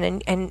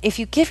happen. And if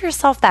you give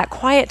yourself that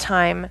quiet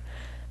time,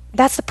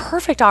 that's the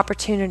perfect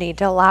opportunity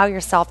to allow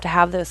yourself to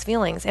have those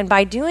feelings. And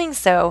by doing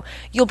so,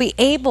 you'll be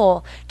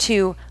able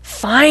to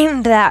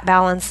find that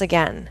balance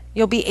again.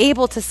 You'll be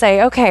able to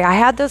say, okay, I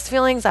had those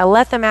feelings, I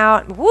let them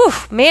out. Woo,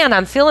 man,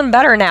 I'm feeling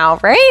better now,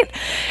 right?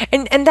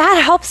 And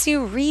that helps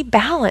you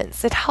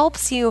rebalance. It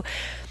helps you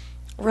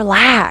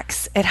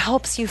relax. It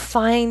helps you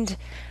find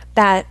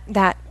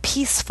that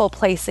peaceful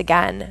place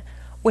again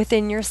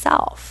within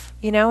yourself,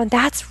 and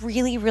that's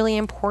really, really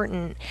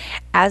important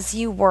as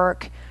you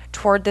work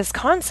toward this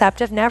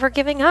concept of never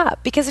giving up.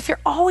 Because if you're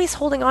always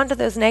holding on to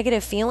those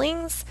negative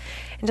feelings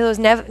and to those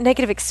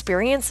negative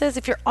experiences,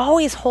 if you're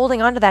always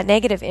holding on to that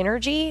negative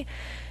energy,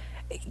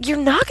 you're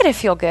not going to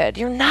feel good.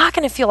 You're not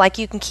going to feel like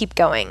you can keep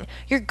going.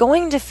 You're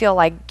going to feel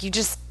like you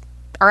just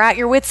are at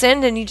your wit's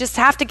end and you just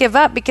have to give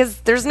up because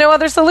there's no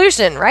other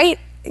solution, right?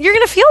 You're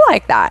going to feel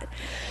like that.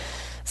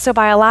 So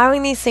by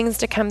allowing these things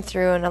to come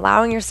through and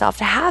allowing yourself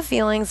to have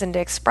feelings and to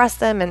express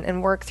them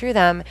and work through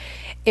them,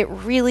 it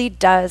really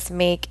does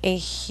make a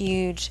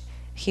huge,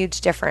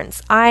 huge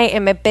difference. I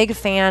am a big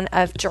fan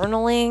of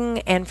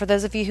journaling, and for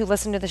those of you who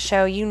listen to the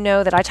show, you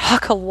know that I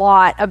talk a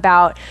lot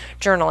about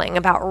journaling,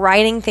 about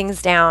writing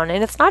things down,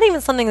 and it's not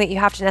even something that you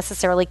have to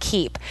necessarily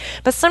keep,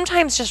 but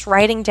sometimes just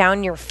writing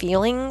down your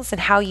feelings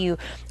and how you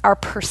are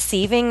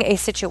perceiving a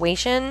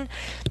situation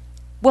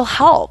will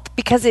help,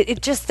 because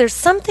it just, there's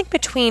something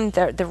between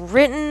the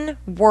written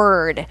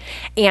word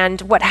and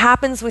what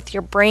happens with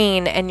your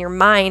brain and your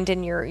mind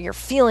and your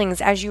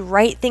feelings as you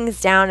write things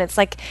down. It's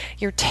like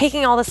you're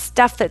taking all the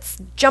stuff that's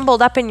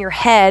jumbled up in your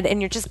head and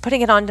you're just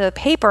putting it onto the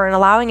paper and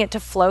allowing it to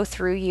flow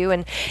through you.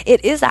 And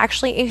it is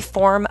actually a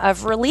form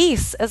of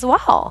release as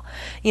well.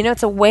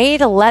 It's a way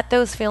to let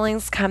those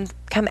feelings come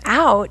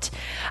out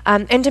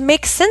and to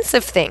make sense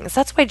of things.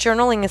 That's why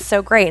journaling is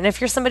so great. And if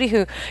you're somebody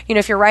who,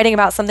 if you're writing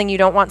about something you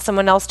don't want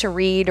someone else to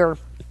read, or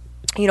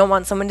you don't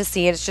want someone to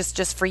see it, it's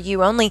just for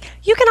you only,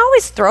 you can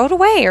always throw it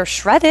away or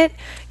shred it,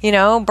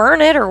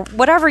 burn it, or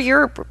whatever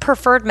your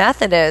preferred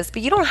method is,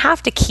 but you don't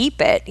have to keep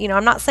it.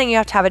 I'm not saying you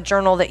have to have a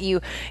journal that you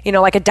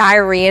like a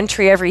diary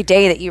entry every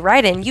day that you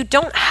write in. You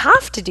don't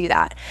have to do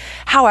that.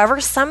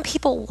 However, some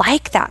people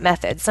like that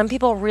method. Some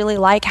people really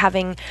like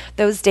having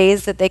those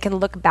days that they can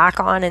look back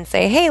on and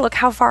say, hey, look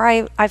how far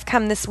I've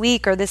come this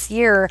week or this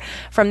year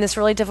from this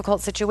really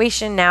difficult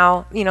situation.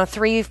 Now,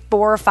 3,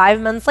 4,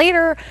 5 months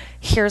later,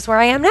 here's where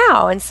I am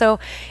now. And so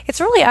it's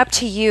really up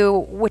to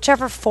you,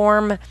 whichever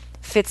form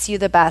fits you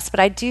the best. But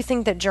I do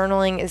think that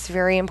journaling is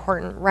very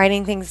important,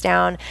 writing things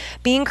down,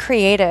 being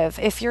creative.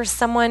 If you're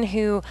someone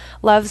who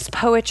loves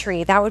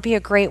poetry, that would be a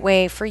great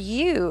way for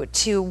you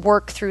to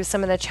work through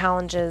some of the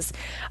challenges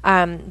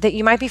that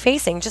you might be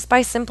facing just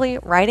by simply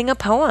writing a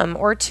poem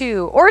or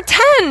 2 or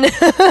 10.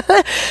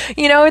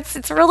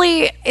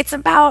 It's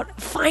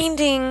about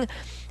finding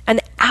an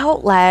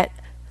outlet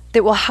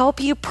that will help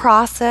you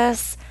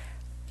process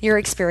your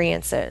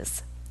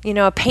experiences.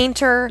 A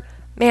painter,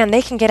 man,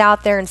 they can get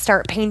out there and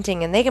start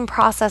painting, and they can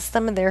process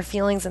some of their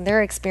feelings and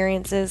their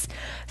experiences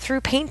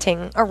through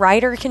painting. A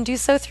writer can do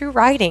so through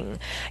writing.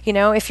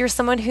 If you're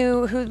someone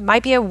who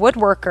might be a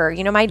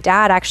woodworker, my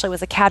dad actually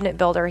was a cabinet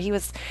builder. He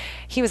was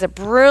a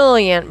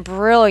brilliant,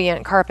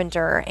 brilliant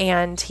carpenter,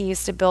 and he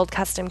used to build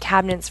custom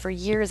cabinets for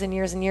years and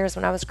years and years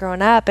when I was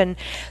growing up, and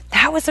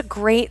that was a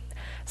great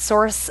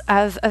source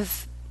of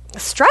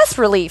stress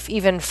relief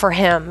even for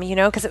him,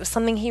 because it was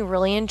something he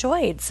really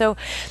enjoyed. So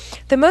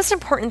the most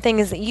important thing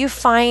is that you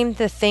find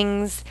the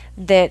things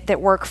that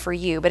work for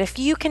you. But if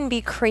you can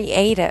be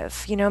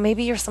creative,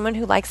 maybe you're someone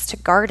who likes to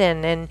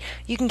garden, and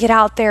you can get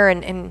out there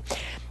and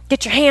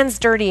get your hands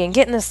dirty and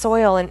get in the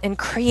soil and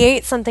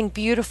create something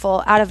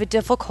beautiful out of a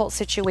difficult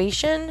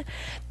situation.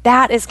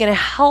 That is going to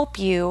help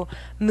you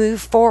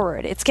move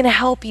forward. It's going to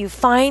help you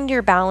find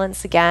your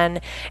balance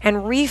again and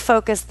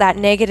refocus that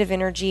negative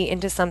energy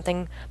into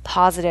something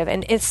positive.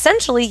 And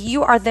essentially,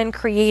 you are then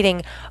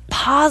creating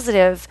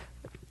positive,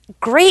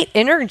 great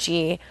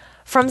energy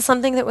from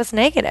something that was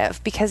negative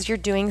because you're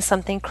doing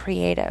something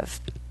creative.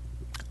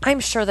 I'm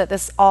sure that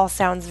this all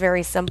sounds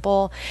very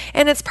simple,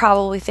 and it's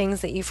probably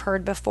things that you've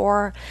heard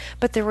before,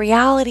 but the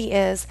reality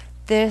is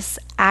this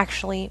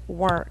actually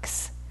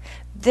works.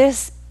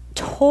 This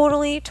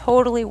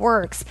totally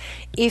works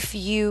if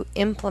you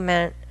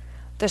implement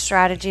the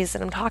strategies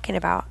that I'm talking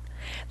about.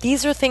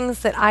 These are things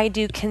that I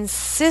do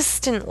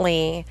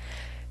consistently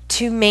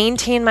to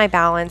maintain my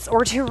balance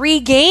or to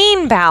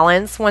regain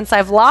balance once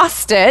I've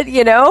lost it,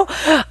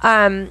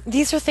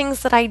 These are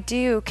things that I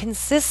do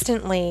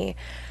consistently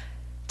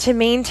to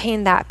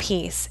maintain that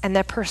peace and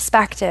the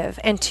perspective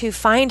and to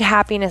find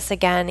happiness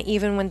again,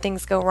 even when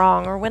things go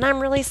wrong or when I'm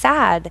really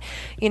sad.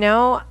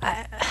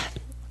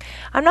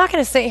 I'm not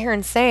going to sit here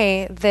and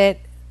say that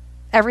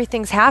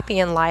everything's happy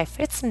in life.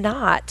 It's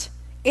not.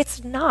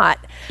 It's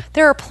not.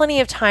 There are plenty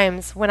of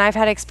times when I've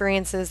had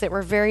experiences that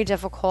were very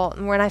difficult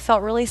and when I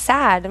felt really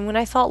sad and when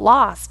I felt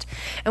lost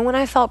and when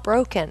I felt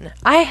broken.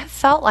 I have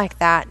felt like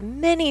that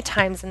many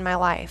times in my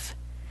life.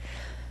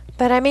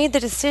 But I made the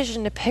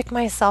decision to pick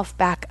myself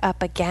back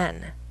up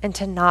again. and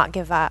to not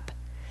give up.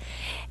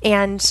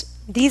 And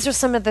these are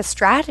some of the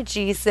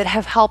strategies that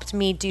have helped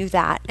me do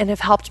that and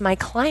have helped my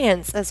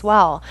clients as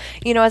well.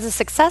 You know, as a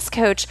success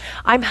coach,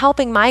 I'm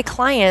helping my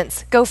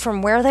clients go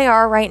from where they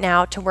are right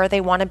now to where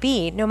they want to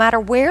be, no matter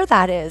where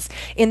that is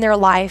in their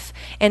life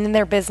and in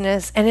their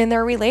business and in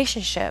their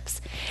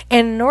relationships.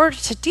 And in order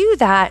to do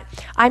that,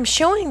 I'm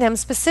showing them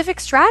specific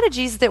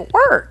strategies that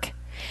work.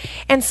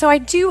 And so I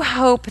do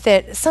hope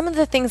that some of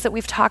the things that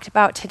we've talked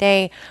about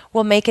today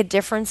will make a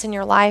difference in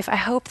your life. I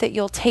hope that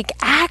you'll take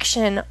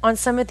action on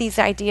some of these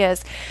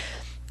ideas,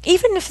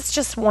 even if it's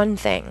just one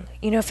thing.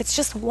 You know, if it's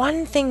just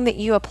one thing that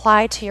you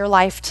apply to your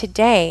life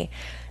today,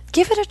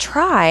 give it a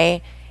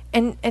try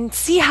and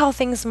see how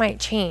things might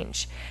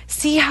change.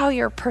 See how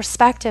your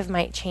perspective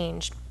might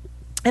change.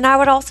 And I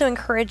would also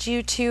encourage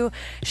you to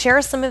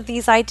share some of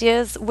these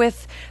ideas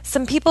with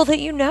some people that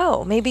you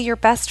know, maybe your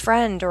best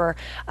friend or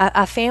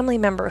a family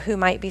member who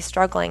might be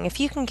struggling. If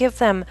you can give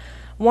them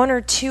one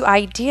or two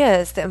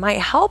ideas that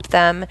might help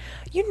them,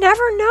 you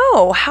never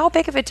know how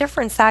big of a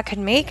difference that could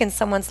make in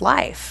someone's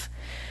life.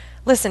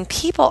 Listen,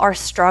 people are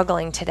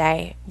struggling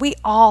today. We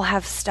all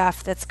have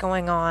stuff that's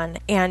going on,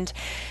 and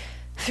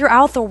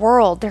throughout the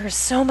world, there's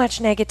so much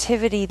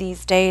negativity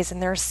these days,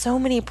 and there are so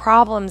many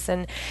problems.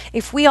 And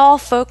if we all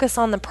focus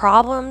on the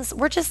problems,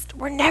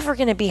 we're never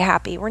going to be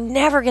happy. We're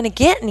never going to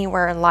get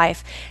anywhere in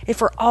life if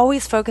we're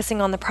always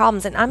focusing on the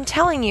problems. And I'm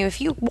telling you, if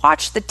you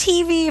watch the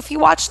TV, if you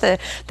watch the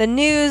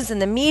news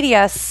and the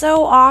media,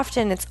 so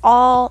often it's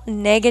all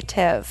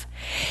negative.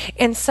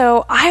 And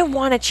so I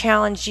want to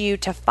challenge you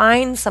to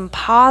find some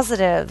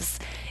positives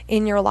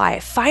in your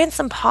life. Find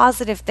some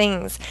positive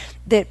things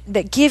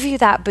that give you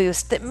that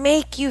boost, that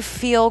make you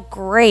feel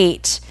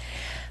great,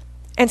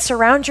 and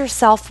surround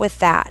yourself with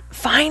that.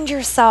 Find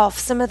yourself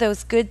some of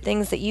those good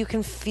things that you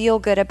can feel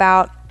good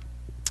about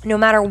no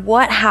matter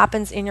what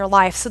happens in your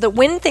life, so that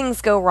when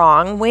things go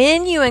wrong,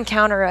 when you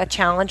encounter a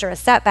challenge or a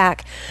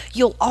setback,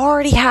 you'll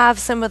already have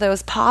some of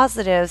those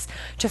positives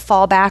to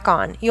fall back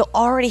on. You'll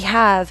already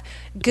have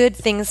good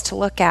things to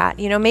look at.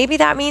 You know, maybe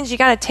that means you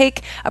got to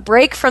take a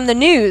break from the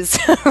news,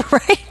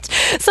 right?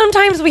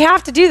 Sometimes we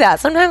have to do that.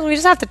 Sometimes we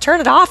just have to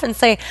turn it off and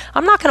say,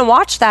 I'm not going to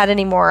watch that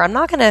anymore. I'm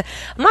not going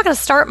to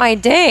start my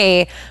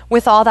day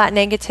with all that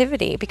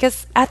negativity,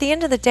 because at the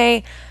end of the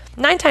day,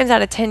 9 times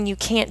out of 10, you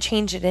can't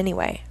change it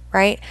anyway.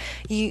 Right?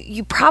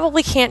 You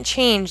probably can't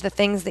change the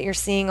things that you're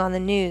seeing on the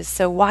news,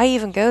 so why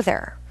even go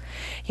there?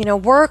 You know,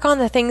 work on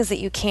the things that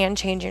you can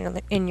change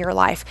in your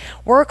life.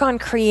 Work on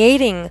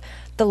creating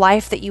the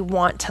life that you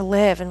want to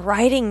live and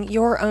writing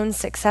your own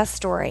success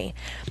story.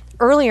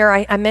 Earlier,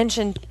 I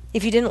mentioned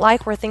if you didn't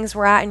like where things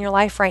were at in your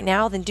life right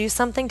now, then do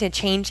something to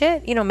change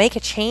it. You know, make a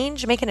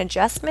change, make an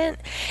adjustment.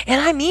 And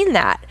I mean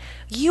that.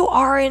 You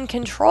are in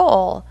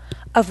control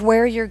of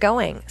where you're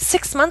going.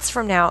 6 months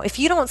from now, if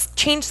you don't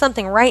change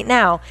something right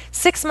now,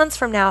 6 months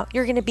from now,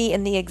 you're going to be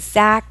in the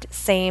exact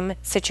same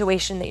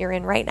situation that you're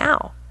in right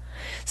now.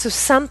 So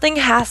something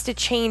has to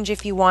change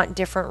if you want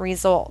different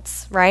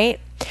results, right?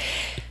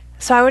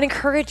 So I would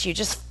encourage you,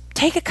 just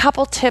take a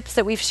couple tips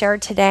that we've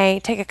shared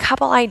today, take a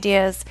couple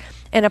ideas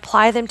and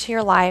apply them to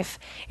your life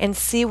and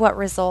see what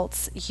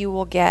results you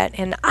will get.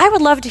 And I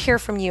would love to hear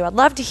from you. I'd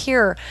love to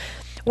hear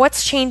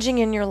what's changing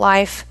in your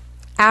life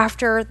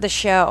after the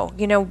show.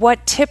 You know,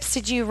 what tips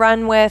did you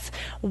run with?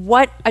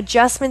 What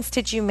adjustments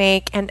did you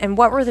make? And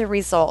what were the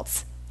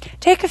results?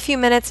 Take a few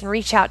minutes and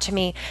reach out to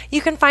me. You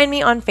can find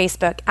me on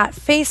Facebook at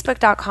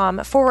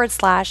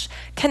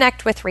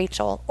facebook.com/Connect with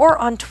Rachel, or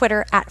on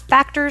Twitter at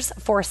Factors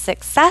for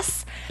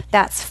Success.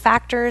 That's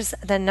Factors,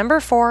 the number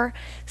 4,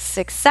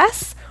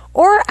 Success.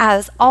 Or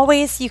as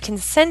always, you can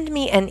send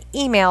me an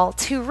email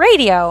to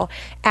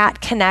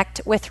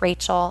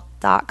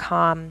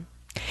radio@connectwithrachel.com.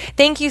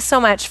 Thank you so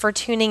much for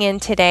tuning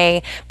in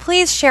today.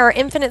 Please share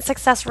Infinite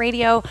Success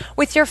Radio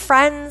with your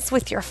friends,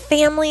 with your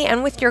family,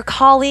 and with your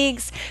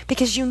colleagues,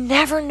 because you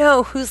never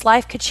know whose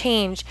life could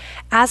change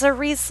as a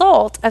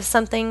result of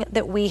something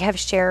that we have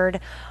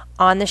shared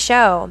on the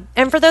show.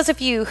 And for those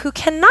of you who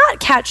cannot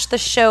catch the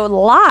show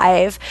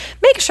live,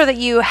 make sure that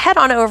you head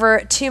on over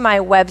to my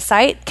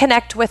website,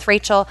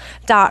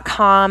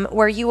 connectwithrachel.com,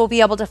 where you will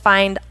be able to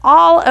find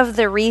all of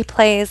the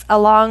replays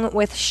along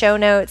with show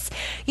notes.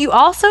 You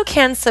also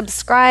can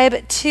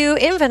subscribe to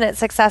Infinite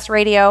Success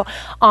Radio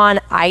on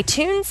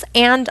iTunes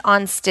and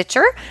on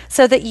Stitcher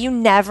so that you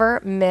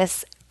never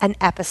miss an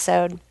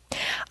episode.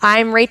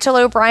 I'm Rachel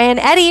O'Brien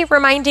Eddy,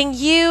 reminding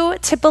you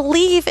to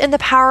believe in the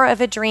power of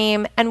a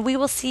dream, and we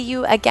will see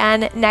you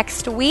again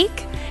next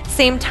week.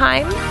 Same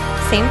time,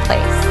 same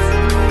place.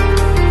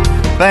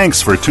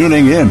 Thanks for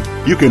tuning in.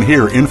 You can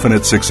hear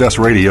Infinite Success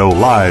Radio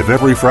live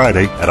every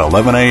Friday at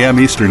 11 a.m.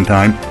 Eastern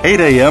Time, 8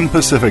 a.m.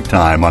 Pacific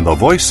Time on the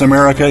Voice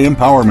America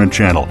Empowerment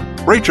Channel.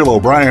 Rachel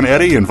O'Brien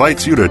Eddy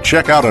invites you to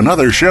check out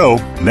another show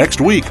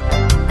next week.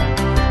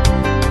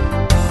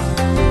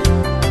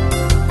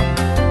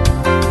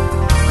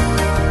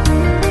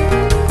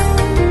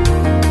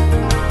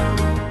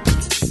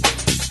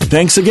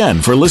 Thanks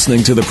again for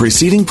listening to the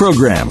preceding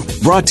program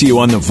brought to you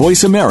on the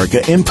Voice America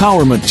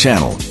Empowerment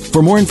Channel.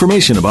 For more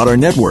information about our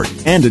network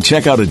and to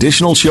check out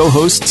additional show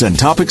hosts and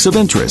topics of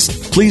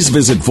interest, please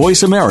visit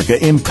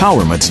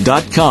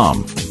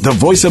VoiceAmericaEmpowerment.com. The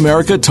Voice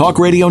America Talk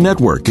Radio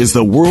Network is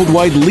the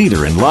worldwide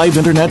leader in live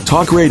Internet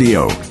talk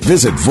radio.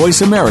 Visit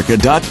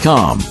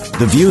VoiceAmerica.com.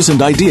 The views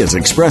and ideas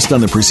expressed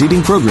on the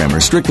preceding program are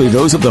strictly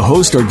those of the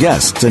host or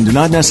guests and do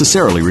not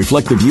necessarily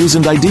reflect the views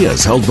and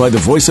ideas held by the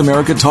Voice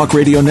America Talk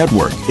Radio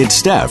Network, its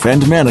staff,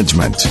 and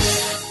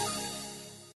management.